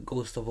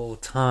Ghost of All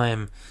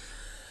Time.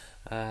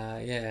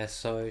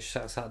 So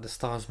shouts out the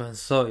Stars, man.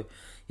 So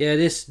yeah,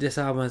 this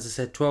album, as I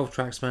said, 12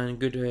 tracks, man.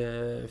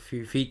 Good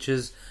few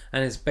features,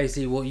 and it's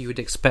basically what you would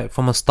expect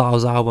from a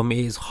Styles album. It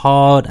is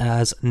hard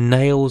as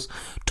nails,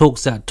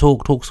 talks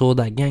all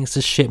that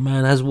gangster shit,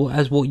 man. As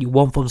what you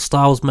want from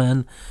Styles,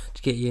 man,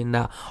 to get you in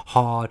that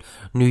hard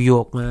New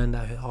York, man,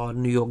 that hard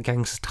New York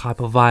gangster type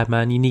of vibe,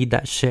 man. You need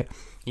that shit.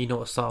 You know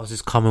what Styles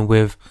is coming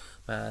with,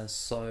 man.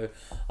 So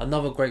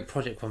another great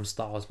project from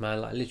Styles,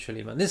 man. Like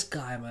literally, man, this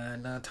guy,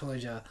 man, I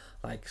told you,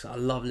 like, I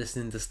love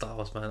listening to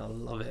Styles, man. I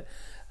love it.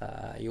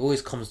 He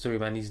always comes through,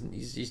 man.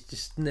 He's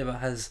just never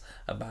has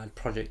a bad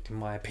project, in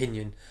my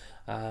opinion.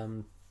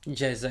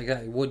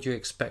 Exactly what you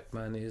expect,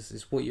 man.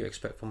 Is what you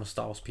expect from a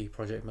Styles P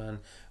project, man.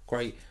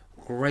 Great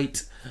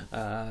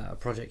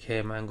project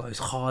here, man. Goes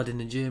hard in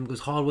the gym,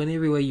 goes hard when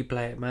everywhere you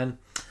play it, man.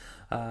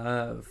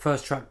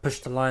 First track,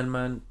 Push the Line,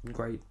 man.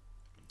 Great.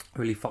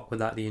 Really fuck with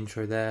that, the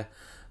intro there.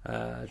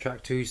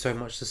 Track 2, So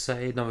Much to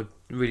Say. Another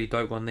really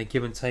dope one. They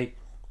Give and Take.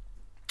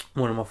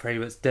 One of my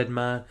favourites, Dead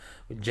Man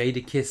with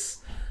Jadakiss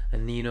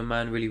and Nino,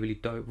 man. Really, really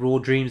dope. Raw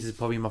Dreams is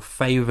probably my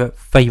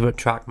favourite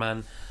track,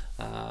 man,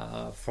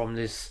 from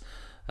this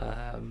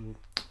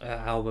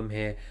album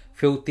here.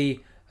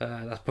 Filthy,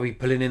 that's probably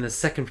pulling in the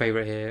second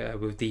favourite here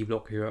with D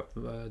Block here.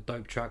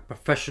 Dope track.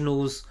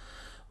 Professionals,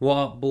 What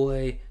Up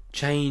Boy,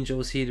 Change,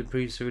 obviously the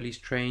producer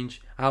released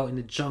Change. Out in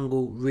the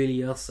Jungle,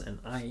 Really Us, and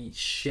I Ain't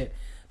Shit,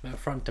 man.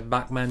 Front to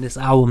back, man, this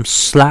album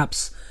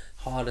slaps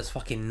hard as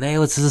fucking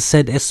nails. As I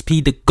said,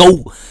 SP the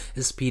GOAT,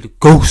 SP the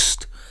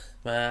Ghost,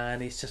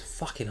 man. It's just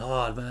fucking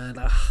hard, man.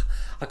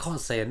 I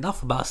can't say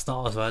enough about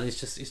Stars, man.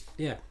 It's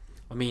yeah.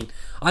 I mean,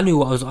 I knew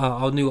what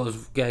I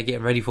was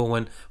getting ready for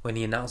when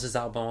he announced his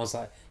album. I was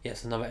like,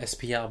 yes, another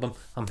SP album.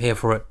 I'm here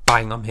for it.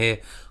 Bang, I'm here.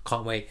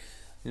 Can't wait.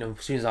 You know,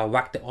 as soon as I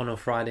whacked it on a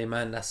Friday,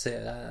 man, that's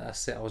it.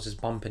 I was just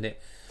bumping it,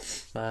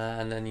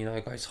 and then, you know,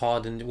 it goes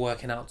hard and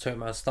working out to it,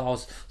 man.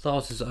 Styles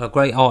is a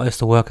great artist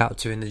to work out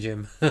to in the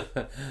gym. You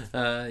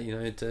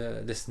know,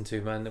 to listen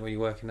to, man, when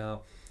you're working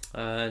out.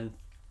 And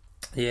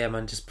yeah,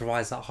 man, just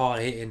provides that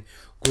hard hitting,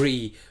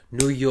 gritty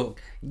New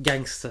York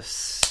gangster,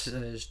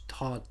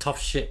 hard,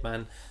 tough shit,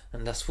 man.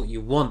 And that's what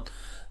you want.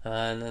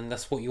 And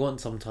that's what you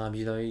want sometimes,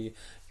 you know. You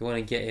want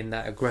to get in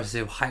that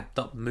aggressive, hyped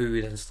up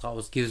mood, and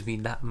Styles gives me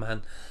that,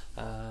 man.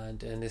 And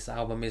this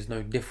album is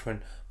no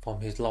different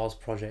from his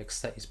last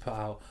projects that he's put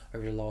out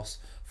over the last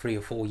 3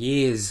 or 4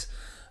 years.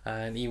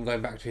 And even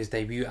going back to his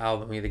debut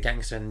album, The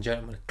Gangster and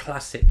Gentleman,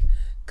 classic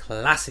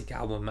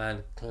album,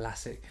 man,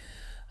 classic.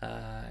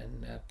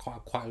 And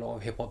quite a lot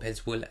of hip hop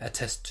heads will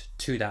attest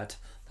to that.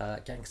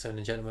 Gangster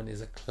and Gentleman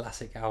is a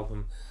classic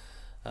album.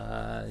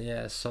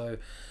 So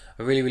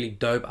a really, really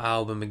dope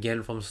album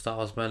again from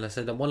Styles, man. I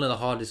said that one of the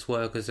hardest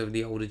workers of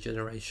the older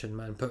generation,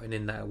 man, putting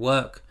in that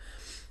work,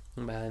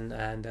 man,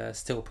 and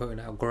still putting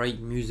out great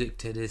music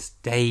to this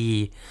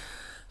day.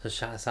 So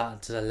shouts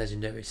out to the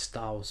legendary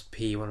Styles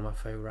P, one of my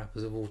favourite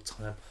rappers of all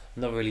time.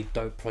 Another really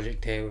dope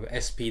project here with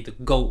SP the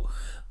GOAT,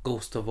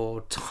 Ghost of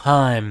All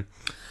Time.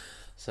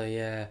 So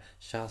yeah,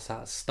 shouts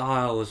out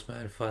Styles,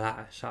 man, for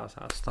that. Shouts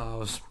out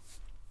Styles.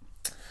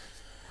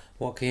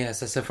 Well, okay, yes,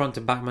 that's the front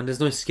to back, man.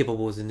 There's no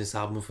skippables in this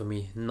album for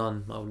me.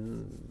 None.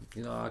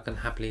 I can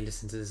happily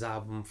listen to this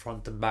album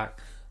front to back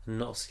and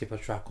not skip a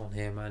track on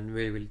here, man.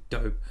 Really, really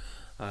dope.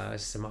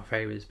 Some of my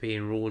favourites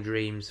being Raw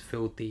Dreams,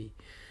 Filthy,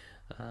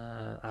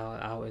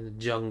 Out in the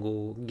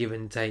Jungle, Give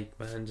and Take,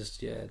 man.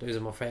 Just, yeah, those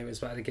are my favourites.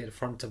 But to get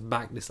front to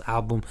back, this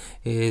album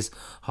is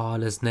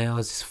hard as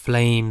nails. It's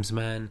flames,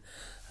 man.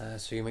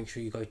 So you make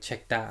sure you go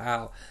check that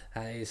out.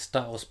 It's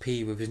Styles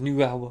P with his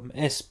new album,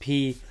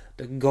 SP,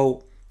 the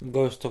GOAT,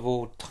 Ghost of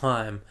All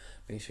Time.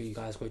 Make sure you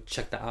guys go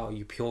check that out.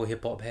 You pure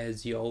hip hop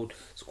heads, you old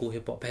school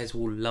hip hop heads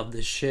will love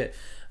this shit.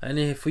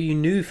 And for you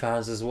new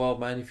fans as well,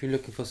 man, if you're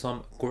looking for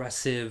some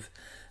aggressive,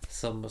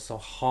 some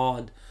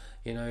hard,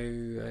 you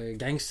know,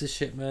 gangster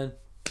shit, man,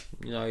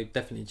 you know,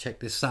 definitely check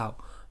this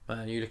out,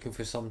 man. You're looking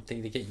for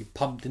something to get you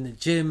pumped in the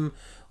gym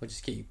or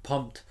just get you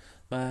pumped,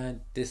 man,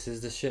 this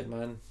is the shit,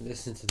 man.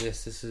 Listen to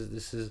this.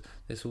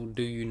 This will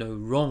do you no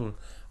wrong.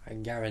 I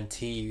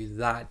guarantee you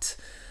that.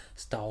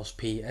 Styles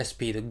P,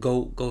 SP, the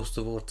GOAT, Ghost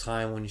of All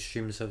Time on your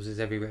streaming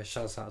services everywhere.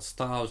 Shouts out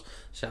Styles,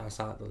 shouts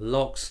out the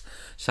Locks,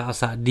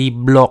 shouts out D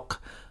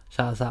Block,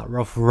 shouts out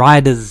Rough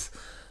Riders.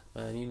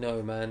 Man, you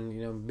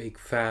know, big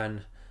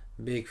fan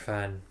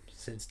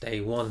since day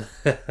one.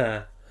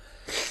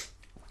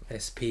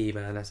 SP,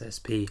 man, that's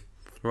SP.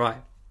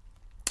 Right.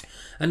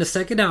 And the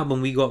second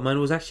album we got, man,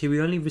 was actually,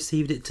 we only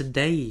received it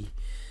today.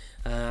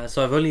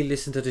 So I've only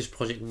listened to this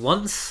project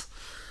once.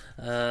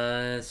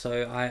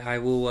 So I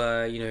will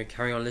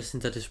carry on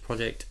listening to this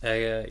project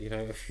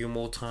a few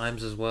more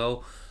times as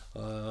well.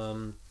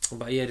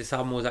 But yeah, this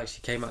album was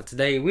actually came out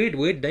today.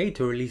 Weird day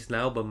to release an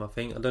album, I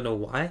think. I don't know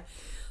why.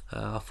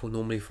 I thought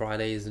normally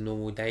Friday is a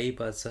normal day,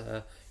 but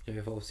you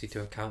know, obviously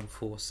to account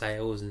for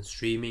sales and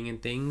streaming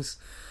and things.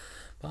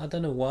 But I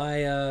don't know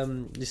why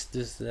this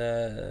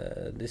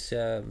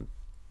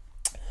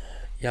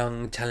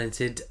young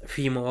talented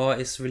female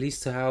artist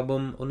released her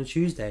album on a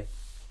Tuesday.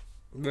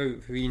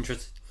 Very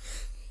interested.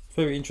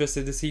 Very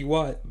interested to see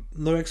why.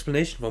 No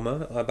explanation from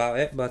her about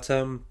it, but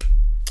you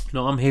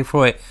know, I'm here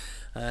for it.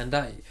 And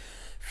that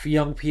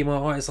young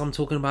female artist I'm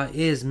talking about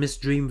is Miss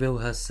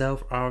Dreamville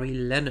herself, Ari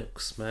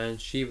Lennox. Man,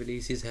 she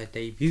releases her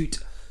debut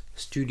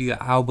studio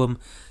album,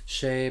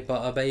 Shea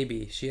Butter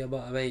Baby. Shea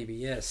Butter Baby,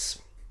 yes,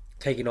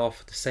 taking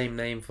off the same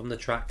name from the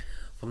track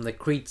from the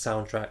Creed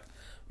soundtrack,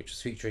 which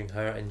was featuring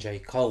her and J.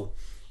 Cole.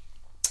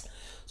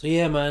 So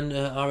yeah, man,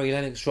 Ari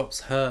Lennox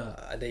drops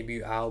her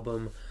debut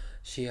album,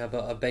 Shea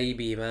Butter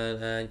Baby,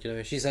 man, and you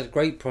know, she's had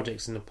great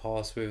projects in the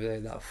past with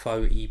that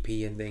faux EP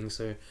and things.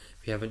 So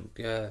if you haven't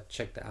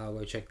checked that out,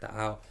 go check that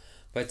out.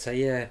 But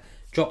yeah,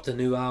 dropped a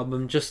new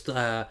album just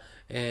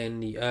in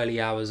the early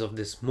hours of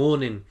this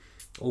morning.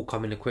 All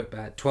coming equipped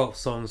at 12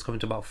 songs, coming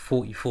to about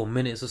 44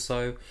 minutes or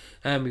so.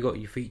 And we got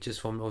your features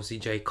from obviously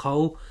J.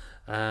 Cole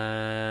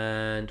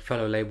and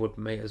fellow label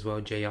mate as well,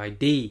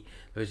 JID.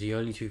 Those are the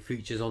only two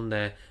features on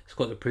there. It's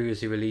got the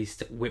previously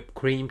released Whipped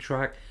Cream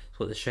track. It's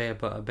got the Shea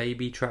Butter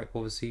Baby track,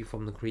 obviously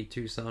from the Creed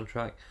 2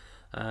 soundtrack,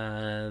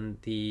 and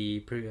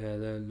the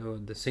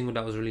single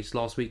that was released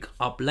last week,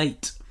 Up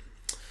Late.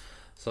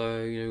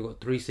 So you know, we've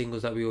got 3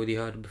 singles that we already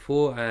heard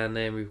before, and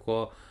then we've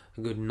got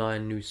a good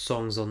 9 new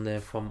songs on there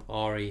from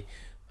Ari.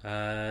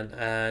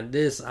 And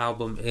this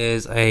album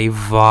is a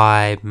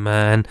vibe,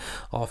 man.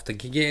 After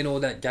getting all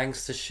that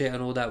gangster shit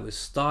and all that with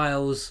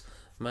Styles,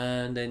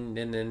 man, then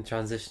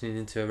transitioning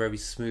into a very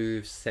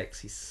smooth,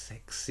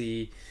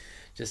 sexy,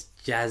 just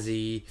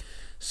jazzy,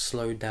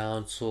 slow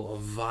down sort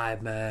of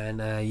vibe,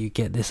 man. You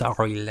get this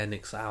Ari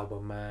Lennox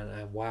album, man,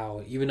 and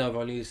wow, even though I've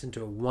only listened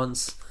to it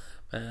once,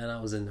 man, I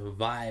was in the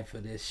vibe for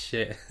this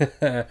shit.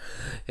 It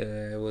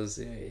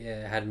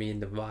had me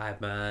in the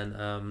vibe,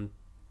 man.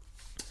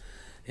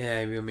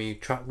 Yeah, I mean,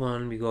 track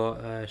 1, we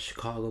got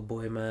Chicago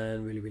Boy,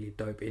 man. Really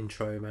dope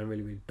intro, man.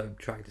 Really dope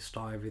track to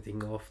start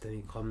everything off. Then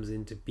he comes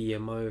into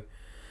BMO.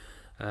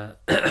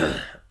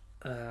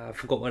 I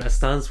forgot what that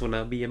stands for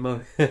now,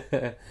 BMO.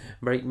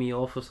 Break me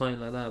off or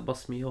something like that.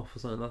 Bust me off or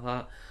something like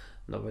that.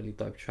 Not really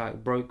dope track.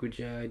 Broke with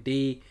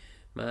JID,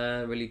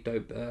 man. Really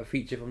dope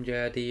feature from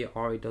JID.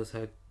 Ari does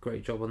her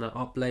great job on that.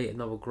 Up Late,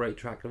 another great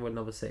track.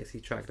 Another sexy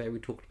track there. We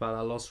talked about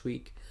that last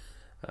week.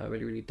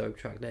 Really dope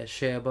track there.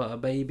 Shea Butter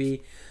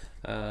Baby.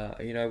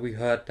 You know, we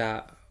heard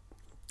that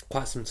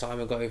quite some time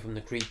ago from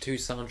the Creed 2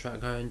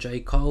 soundtrack. Her and J.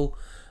 Cole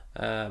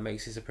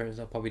makes his appearance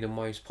on probably the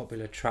most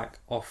popular track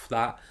off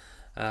that.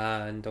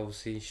 And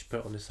obviously she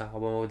put it on this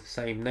album with the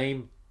same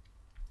name.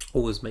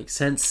 Always makes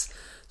sense.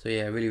 So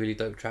yeah, really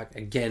dope track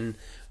again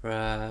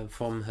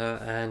from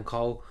her and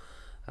Cole.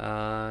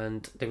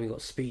 And then we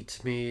got Speak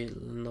to Me,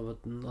 another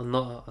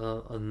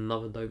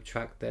dope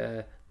track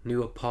there.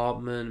 New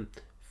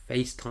Apartment,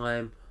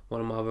 FaceTime,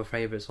 one of my other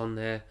favourites on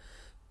there.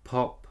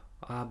 Pop,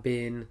 I've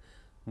Been,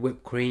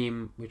 Whipped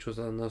Cream, which was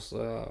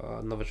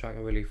another track I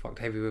really fucked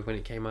heavy with when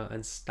it came out,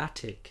 and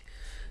Static.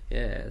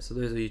 Yeah, so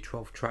those are your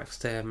 12 tracks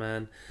there,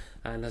 man.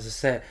 And as I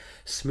said,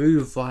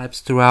 smooth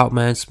vibes throughout,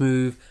 man.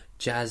 Smooth,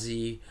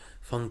 jazzy,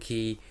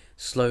 funky,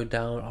 slowed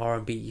down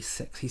R&B,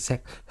 sexy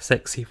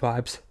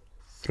vibes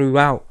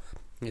throughout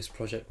this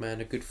project,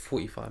 man. A good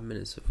 45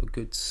 minutes of a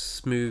good,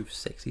 smooth,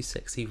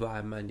 sexy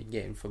vibe, man, you're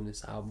getting from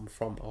this album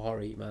from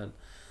Ari, man.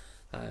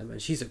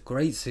 And she's a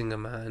great singer,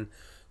 man.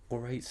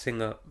 Great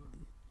singer.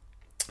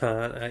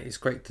 It's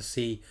great to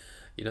see,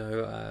 you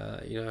know,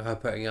 her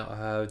putting out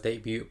her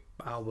debut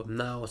album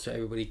now, so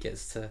everybody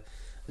gets to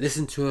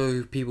listen to her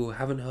who people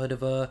haven't heard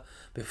of her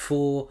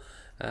before.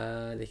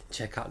 They can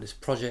check out this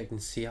project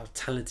and see how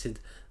talented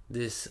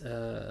this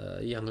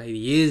young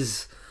lady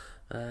is,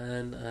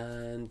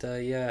 and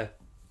yeah,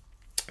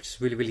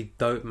 just really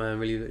dope, man.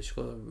 Really, she's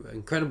got an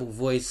incredible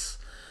voice.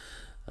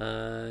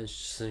 She's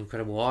just an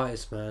incredible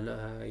artist, man.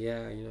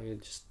 Yeah, you know,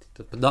 just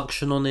the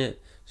production on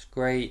it, it's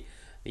great.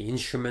 The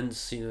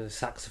instruments, you know, the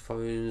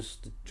saxophones,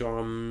 the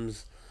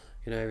drums,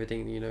 you know,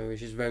 everything, you know,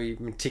 she's very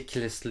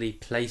meticulously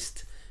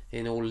placed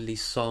in all of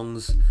these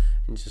songs,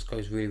 and it just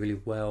goes really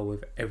well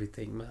with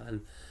everything,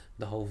 man.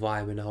 The whole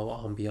vibe and the whole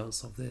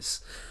ambience of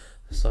this.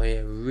 So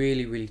yeah,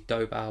 really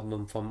dope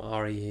album from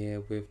Ari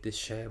here with this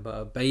Shea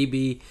Butter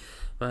Baby,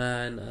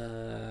 man.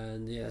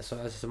 And yeah, so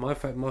as my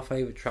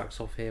favorite tracks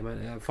off here,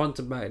 man. Front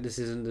to back,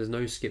 there's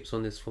no skips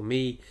on this for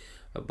me.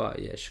 But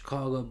yeah,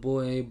 Chicago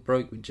Boy,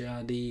 Broke with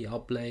JID,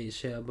 Up Late,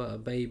 Shea Butter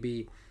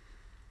Baby,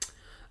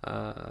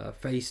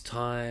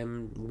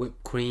 FaceTime,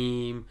 Whipped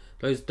Cream.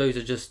 Those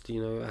are just,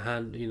 you know, a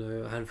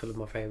handful of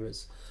my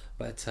favorites.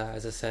 But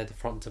as I said,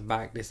 front to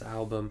back, this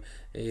album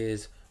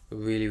is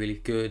really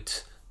good,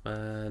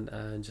 man.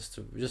 And just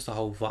the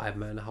whole vibe,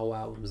 man. The whole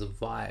album's a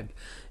vibe,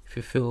 if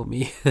you feel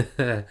me.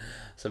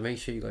 So make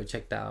sure you go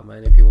check that out,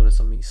 man, if you want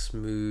something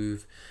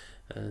smooth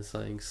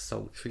something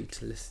sultry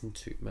to listen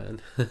to,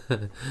 man.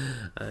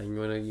 And you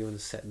wanna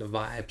set the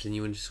vibes, and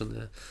you just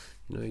wanna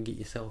get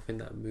yourself in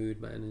that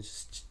mood, man, and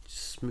just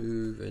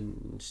smooth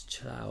and just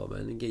chill out,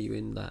 man, and get you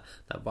in that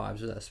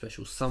vibes with that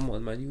special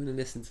someone, man. You wanna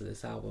listen to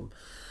this album,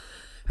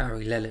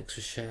 Ari Lennox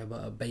with Shea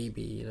Butter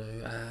Baby,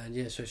 and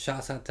yeah, so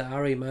shouts out to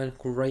Ari, man,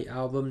 great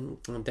album.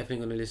 I'm definitely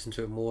going to listen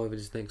to it more over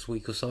this next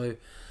week or so,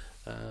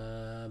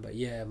 but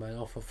yeah, man,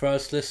 off a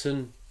first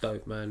listen,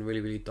 dope, man,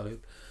 really, really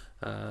dope.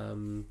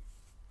 So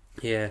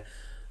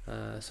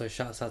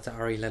shouts out to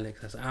Ari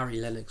Lennox. That's Ari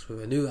Lennox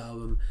with a new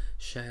album,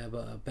 Shea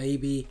Butter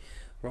Baby,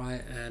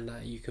 right, and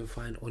you can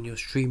find on your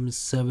streaming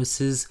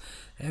services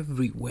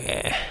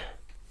everywhere.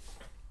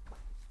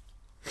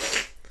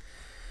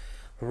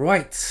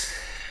 Right,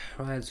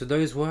 so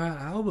those were our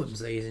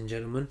albums, ladies and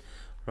gentlemen.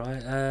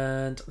 Right,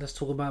 and let's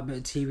talk about a bit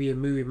of TV and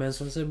movie, man.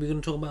 So I said we're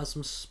going to talk about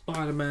some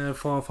Spider-Man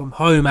Far From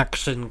Home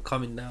action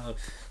coming down.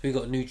 We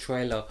got a new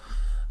trailer,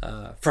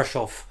 fresh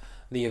off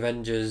the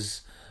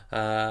Avengers,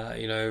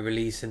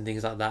 release and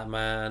things like that,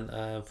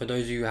 man. For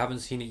those of you who haven't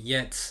seen it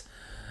yet,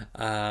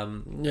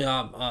 I'm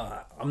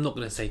not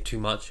going to say too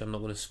much. I'm not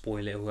going to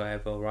spoil it or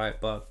whatever, right?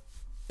 But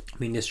I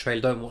mean, this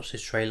trailer. Don't watch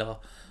this trailer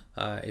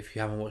if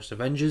you haven't watched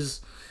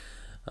Avengers.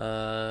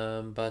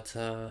 I'm not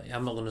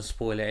going to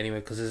spoil it anyway,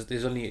 because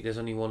there's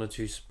only one or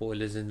two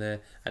spoilers in there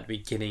at the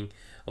beginning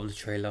of the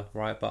trailer,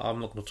 right? But I'm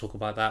not going to talk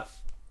about that.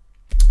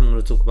 I'm going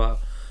to talk about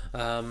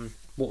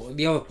what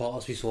the other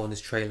parts we saw in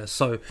this trailer.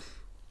 So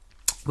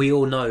we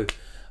all know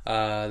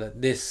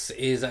that this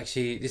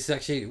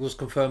was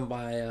confirmed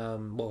by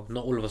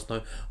not all of us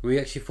know. We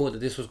actually thought that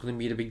this was going to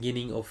be the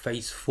beginning of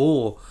Phase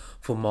 4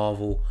 for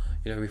Marvel.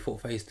 We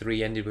thought Phase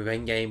 3 ended with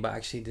Endgame, but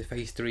actually the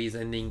Phase 3 is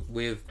ending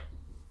with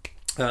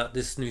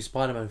this new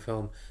Spider-Man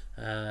film,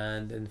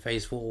 and then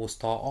Phase 4 will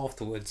start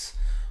afterwards,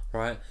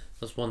 right?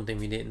 That's one thing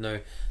we didn't know.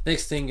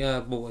 Next thing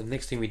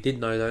we did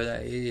know, though,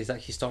 that it is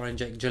actually starring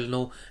Jake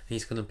Gyllenhaal, and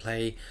he's going to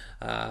play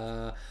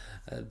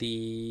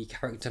the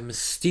character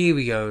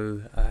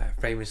Mysterio,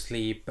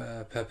 famously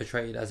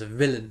perpetrated as a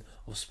villain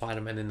of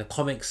Spider-Man in the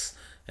comics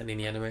and in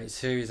the animated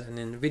series and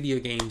in video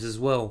games as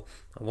well.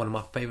 One of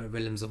my favourite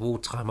villains of all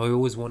time. I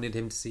always wanted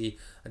him to see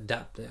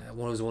adapted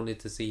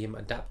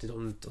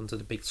onto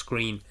the big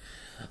screen,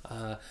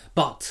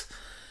 but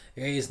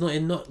it's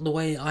not the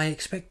way I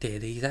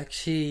expected. He's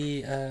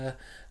actually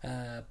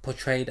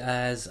portrayed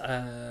as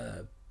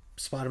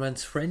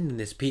Spider-Man's friend in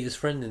this, Peter's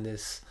friend in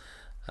this,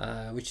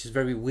 which is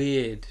very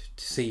weird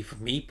to see for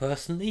me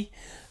personally,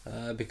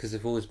 because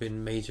they've always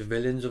been major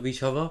villains of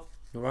each other,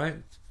 right?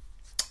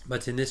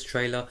 But in this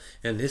trailer,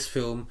 in this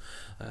film,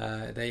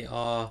 they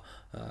are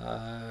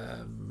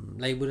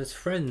labelled as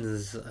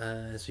friends.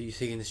 So you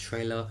see in this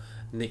trailer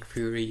Nick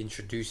Fury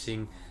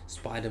introducing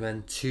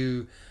Spider-Man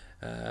to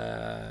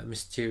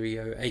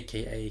Mysterio,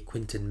 aka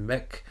Quentin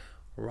Beck,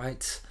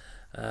 right?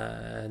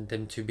 And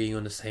them two being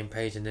on the same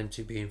page, and them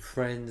two being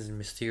friends,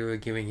 and Mysterio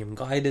giving him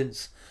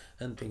guidance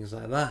and things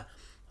like that,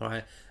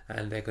 right?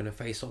 And they're going to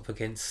face off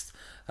against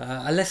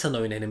a lesser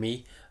known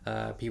enemy.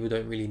 People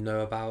don't really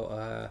know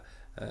about.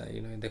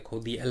 They're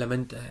called the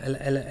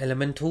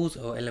elementals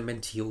or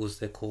elementials.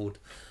 They're called.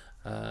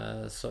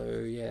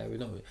 So yeah,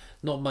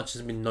 not much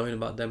has been known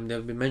about them.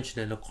 They've been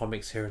mentioned in the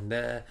comics here and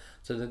there.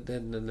 So they're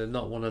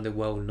not one of the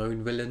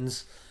well-known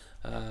villains.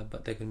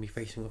 But they're going to be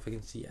facing off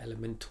against the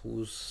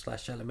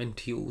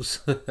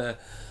elementals/elementials.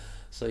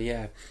 So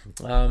yeah,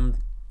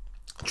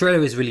 trailer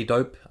is really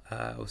dope.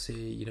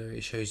 Obviously,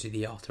 it shows you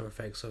the after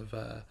effects of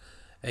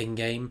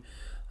Endgame.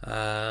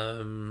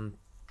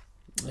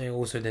 It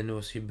also then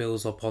also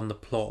builds upon the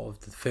plot of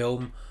the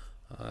film,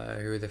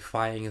 who they're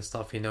fighting and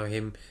stuff.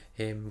 Him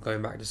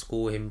going back to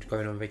school, him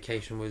going on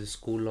vacation with the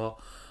school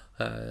lot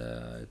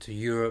to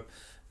Europe,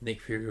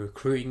 Nick Fury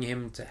recruiting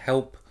him to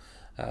help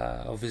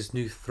of his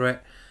new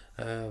threat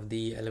of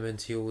the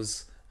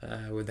Elementals,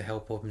 with the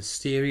help of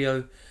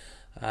Mysterio,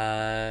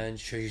 and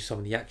shows you some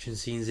of the action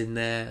scenes in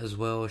there as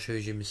well.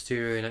 Shows you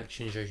Mysterio in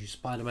action, shows you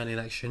Spider-Man in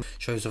action,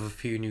 shows off a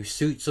few new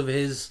suits of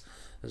his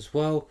as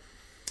well.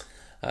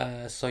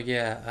 So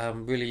yeah,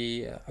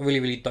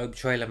 really dope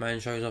trailer, man.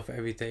 Shows off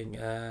everything,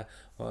 and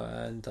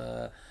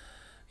I've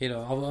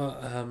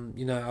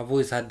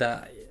always had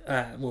that.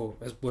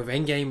 With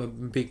Endgame, a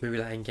big movie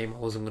like Endgame, I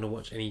wasn't gonna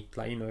watch any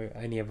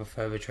other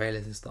further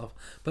trailers and stuff.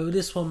 But with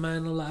this one,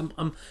 man,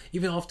 I'm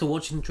even after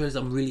watching the trailers,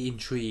 I'm really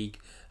intrigued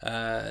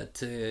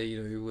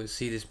to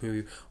see this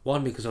movie.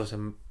 One, because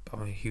I'm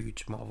a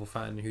huge Marvel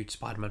fan, a huge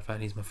Spider-Man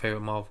fan. He's my favorite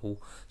Marvel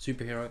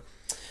superhero.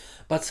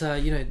 But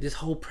this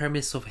whole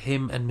premise of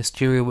him and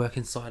Mysterio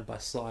working side by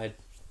side,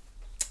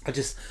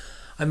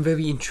 I'm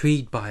very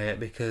intrigued by it,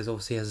 because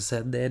obviously, as I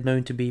said, they're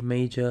known to be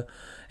major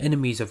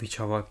enemies of each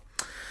other.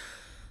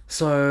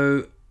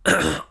 So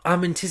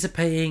I'm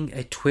anticipating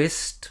a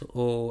twist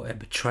or a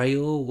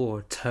betrayal or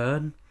a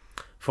turn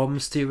from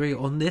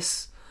Mysterio on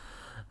this,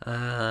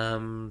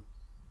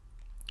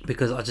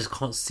 because I just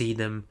can't see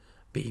them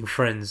being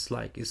friends.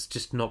 Like, it's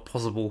just not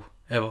possible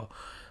ever.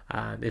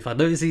 And if I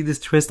don't see this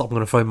twist, I'm going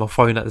to throw my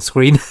phone at the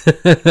screen.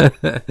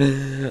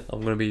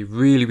 I'm going to be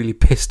really, really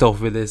pissed off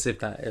with this if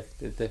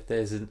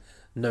there's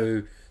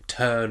no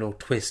turn or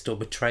twist or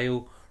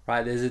betrayal.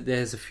 Right?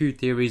 There's a few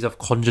theories I've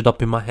conjured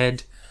up in my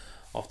head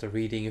after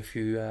reading a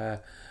few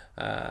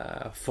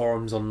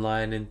forums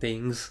online and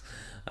things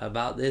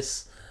about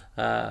this.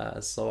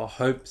 So I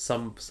hope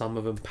some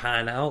of them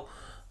pan out,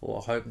 or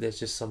I hope there's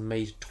just some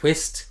major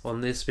twist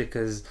on this,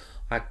 because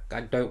I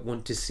don't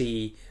want to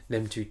see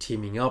them two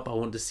teaming up. I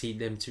want to see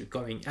them two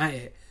going at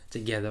it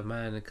together,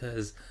 man,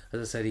 because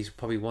as I said, he's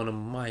probably one of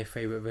my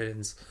favourite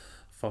villains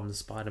from the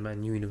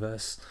Spider-Man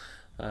universe,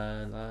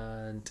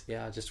 and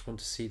yeah, I just want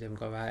to see them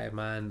go at it,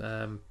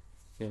 man.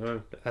 You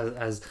know,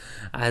 as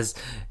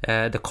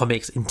the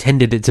comics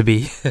intended it to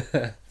be.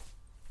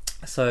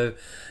 So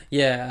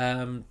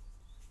yeah,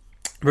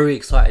 very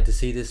excited to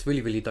see this.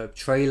 Really, really dope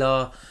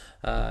trailer.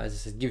 As I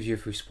said, gives you a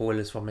few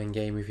spoilers from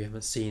Endgame if you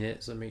haven't seen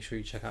it, so make sure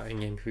you check out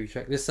Endgame before you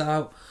check this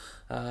out.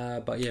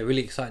 But yeah,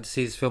 really excited to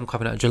see this film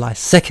coming out July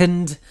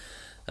 2nd.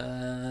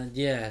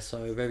 Yeah,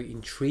 so very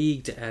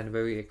intrigued and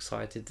very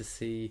excited to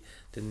see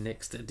the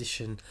next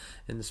edition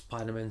in the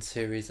Spider-Man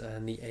series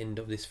and the end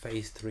of this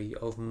phase 3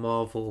 of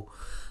Marvel.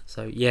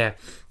 So yeah,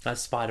 that's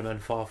Spider-Man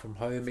Far From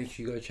Home. Make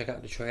sure you go check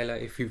out the trailer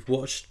if you've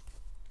watched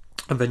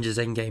Avengers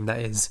Endgame, that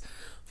is.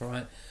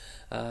 Alright.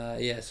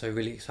 Yeah, so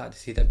really excited to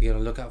see that. Be on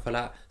the lookout for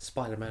that.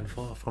 Spider-Man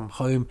Far From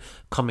Home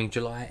coming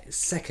July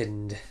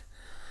 2nd.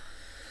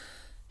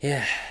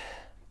 Yeah.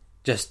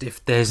 Just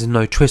if there's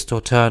no twist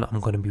or turn, I'm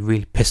going to be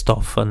really pissed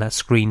off and that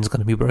screen's going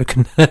to be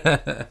broken.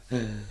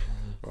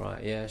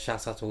 Right, yeah.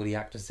 Shouts out to all the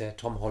actors there.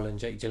 Tom Holland,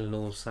 Jake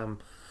Gyllenhaal,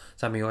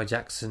 Samuel L.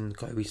 Jackson,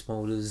 Kobe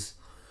Smulders.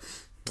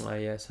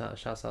 Yeah,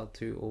 shouts out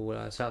to all.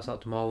 Shouts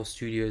out to Marvel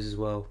Studios as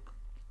well.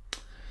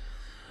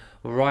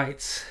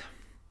 Right.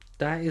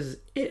 That is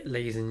it,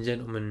 ladies and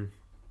gentlemen,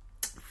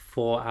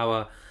 for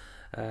our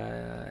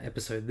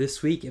episode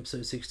this week,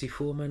 episode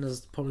 64, man.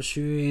 As I promised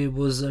you, it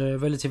was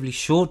relatively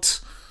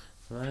short,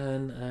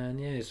 man, and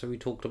yeah, so we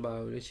talked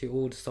about literally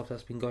all the stuff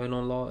that's been going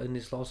on in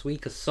this last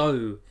week or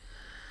so.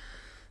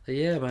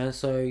 Yeah, man,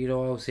 so, you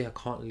know, obviously I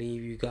can't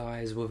leave you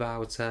guys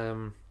without,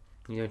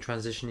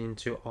 transitioning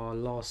to our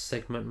last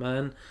segment,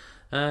 man.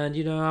 And,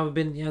 you know, I've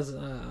been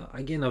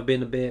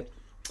a bit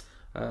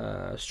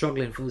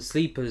struggling for the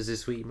sleepers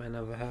this week, man.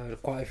 I've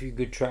heard quite a few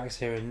good tracks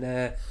here and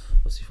there,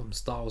 obviously from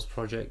Styles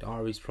Project,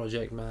 Ari's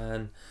Project,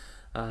 man.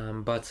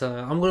 But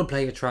I'm gonna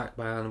play a track,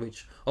 man,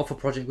 off a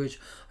project which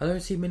I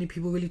don't see many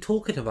people really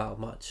talking about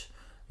much,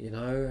 you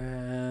know,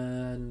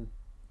 and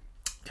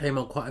came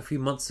out quite a few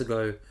months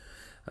ago.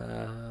 I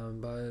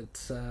don't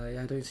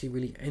see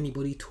really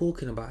anybody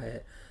talking about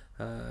it.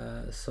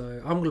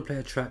 So I'm gonna play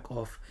a track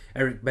off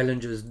Eric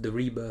Bellinger's The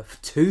Rebirth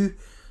 2.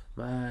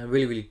 Man,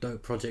 really, really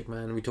dope project,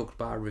 man. We talked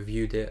about it,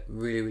 reviewed it.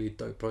 Really, really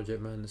dope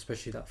project, man.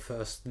 Especially that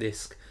first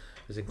disc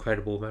was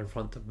incredible, man,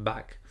 front to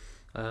back.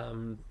 Yeah,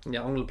 I'm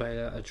gonna play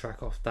a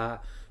track off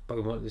that.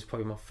 This is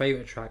probably my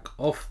favourite track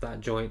off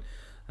that joint.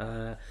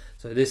 So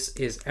this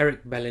is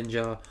Eric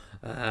Bellinger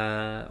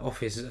off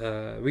his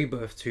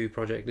Rebirth 2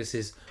 project. This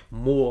is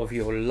More of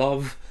Your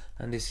Love,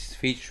 and this is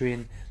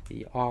featuring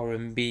the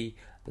R&B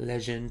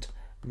legend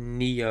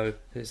Neo.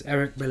 There's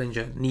Eric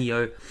Bellinger,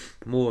 Neo,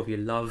 More of Your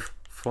Love,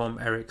 from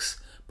Eric's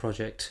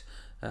project,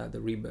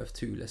 The Rebirth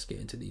 2. Let's get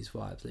into these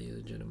vibes, ladies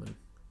and gentlemen.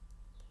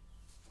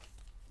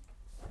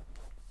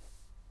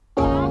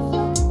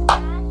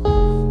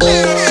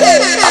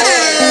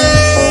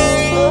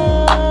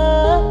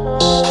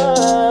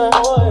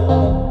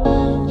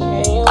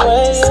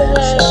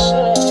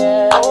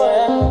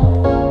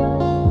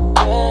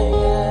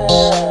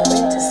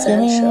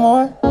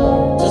 Quintessential.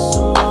 Just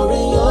some more of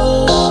your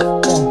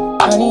love. Yeah,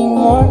 I need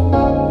more.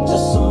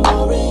 Just some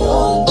more of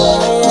your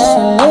love. Just a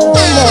little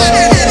more.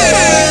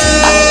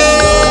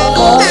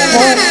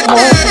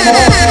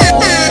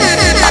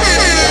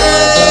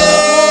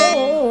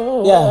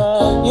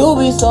 Yeah, you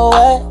be so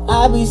wet,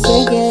 I be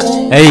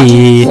sinking.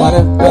 Hey.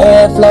 Water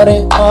bed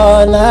floating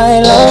all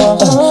night long.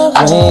 We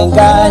ain't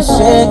got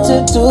shit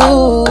to do.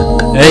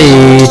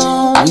 Hey.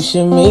 You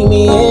should meet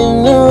me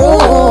in the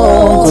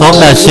room. Talk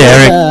that shit,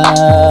 Eric.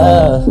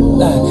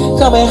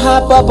 Come and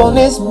hop up on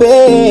this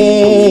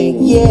bed,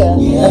 yeah.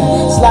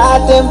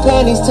 Slide them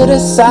panties to the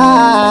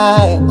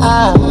side.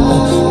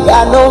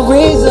 Got no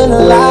reason to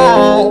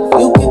lie.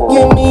 You could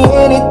give me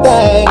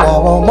anything. I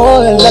want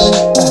more than love.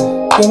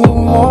 Give me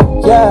more,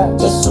 yeah.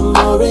 Just some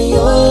more of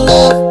your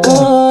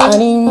love. I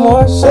need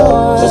more,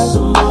 sure. Just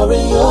some more of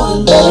your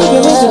love. Baby, give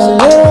me just a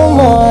little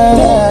more,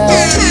 yeah.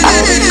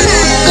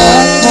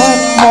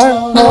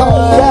 More,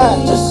 yeah.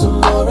 Just some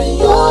more of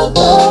your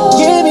love.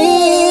 Give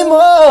me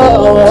more.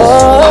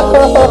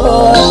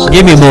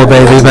 Give me more,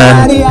 baby,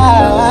 man.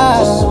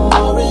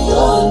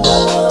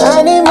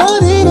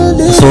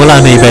 That's all I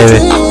need, baby.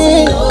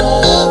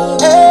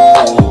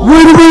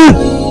 Wait a minute.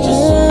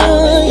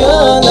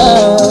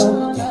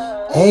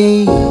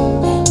 Hey, I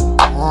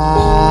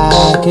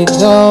could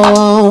go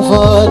on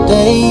for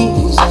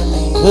days.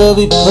 Could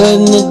be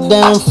putting it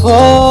down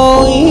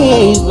for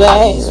weeks,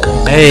 babe.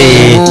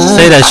 Hey,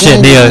 say that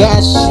shit, Neo.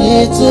 Got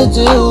shit to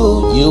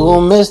do. You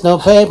won't miss no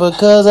paper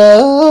cause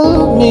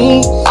of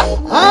me.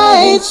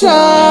 I ain't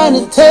trying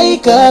to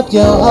take up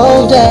your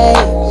whole day.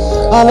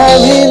 All I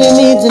really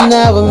need is an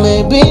hour,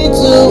 maybe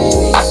two,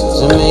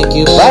 to make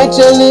you bite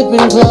your lip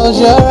and close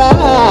your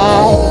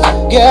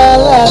eye.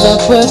 Girl, as I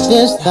put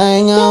this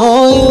thing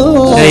on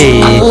you.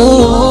 Hey.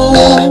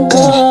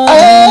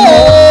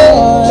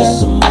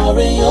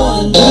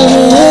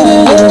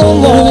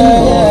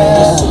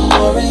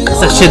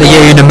 That's that shit to get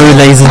you in the mood,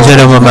 ladies and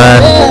gentlemen,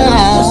 man.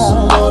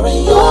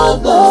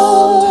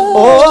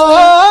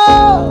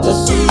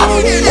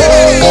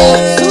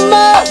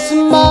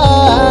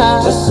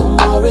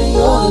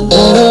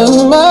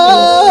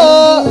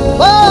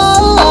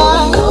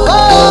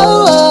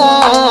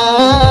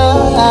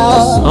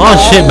 Oh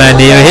shit, man,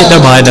 Neo, hit the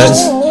high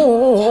notes.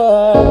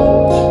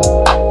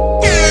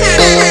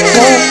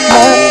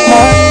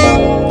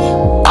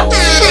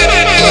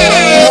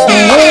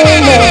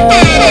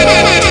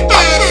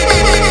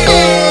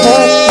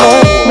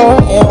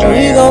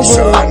 Damn,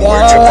 son,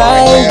 where'd you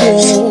find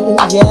this?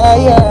 Yeah.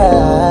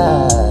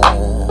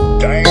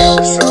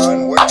 Damn, son,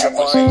 where'd you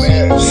find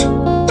this?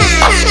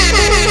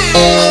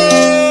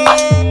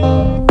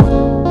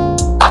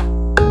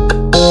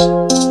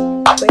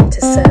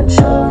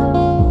 Quintessential.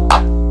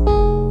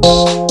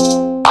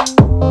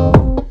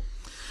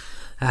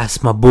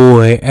 That's my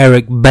boy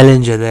Eric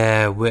Bellinger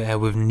there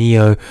with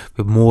Neo,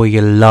 with More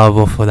Your Love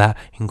off of that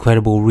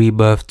incredible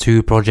Rebirth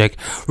 2 project.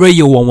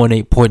 Radio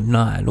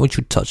 118.9, don't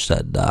you touch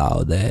that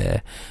dial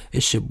there.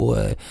 It's your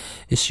boy,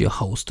 it's your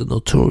host, the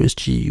notorious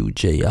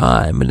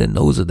GUJI, Million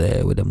Noser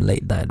there with them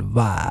late night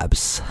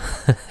vibes.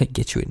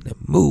 Get you in the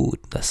mood.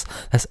 That's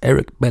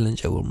Eric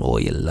Bellinger with More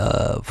Your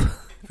Love,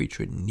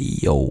 featuring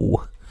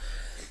Neo.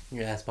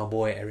 Yeah, that's my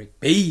boy Eric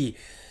B.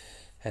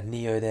 And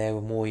Neo there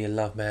with More Your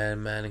Love,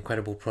 man,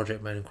 incredible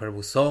project, man,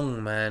 incredible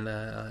song, man,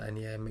 and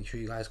yeah, make sure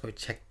you guys go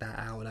check that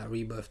out, that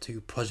Rebirth 2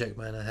 project,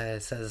 man.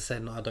 As I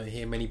said, I don't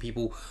hear many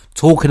people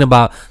talking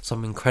about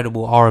some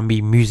incredible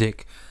R&B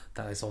music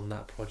that is on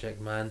that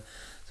project, man.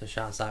 So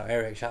shouts out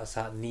Eric, shouts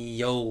out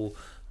Neo,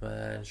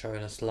 man,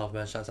 showing us love,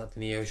 man. Shouts out to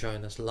Neo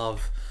showing us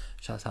love.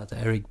 Shouts out to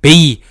Eric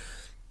B.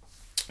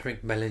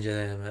 Rick Bellinger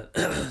there,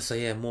 man. So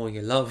yeah, More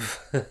Your Love.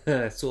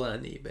 That's all I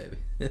need, baby.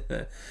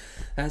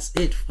 That's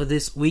it for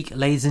this week,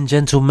 ladies and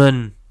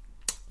gentlemen.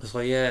 So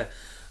yeah,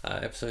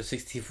 episode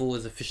 64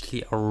 is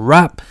officially a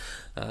wrap.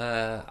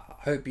 I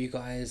hope you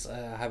guys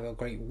have a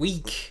great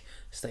week.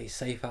 Stay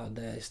safe out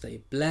there,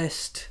 stay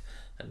blessed,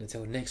 and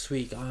until next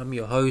week, I'm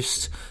your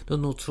host, the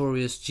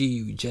notorious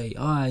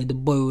GUJI, the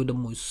boy with the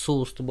most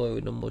sauce, the boy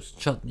with the most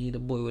chutney, the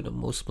boy with the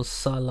most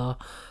masala,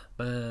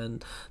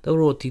 man, the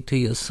roti to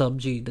your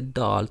sabji, the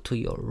dal to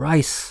your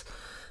rice,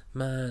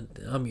 man.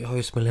 I'm your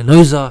host,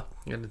 Melanoza,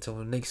 and until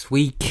next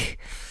week,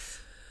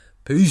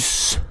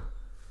 peace.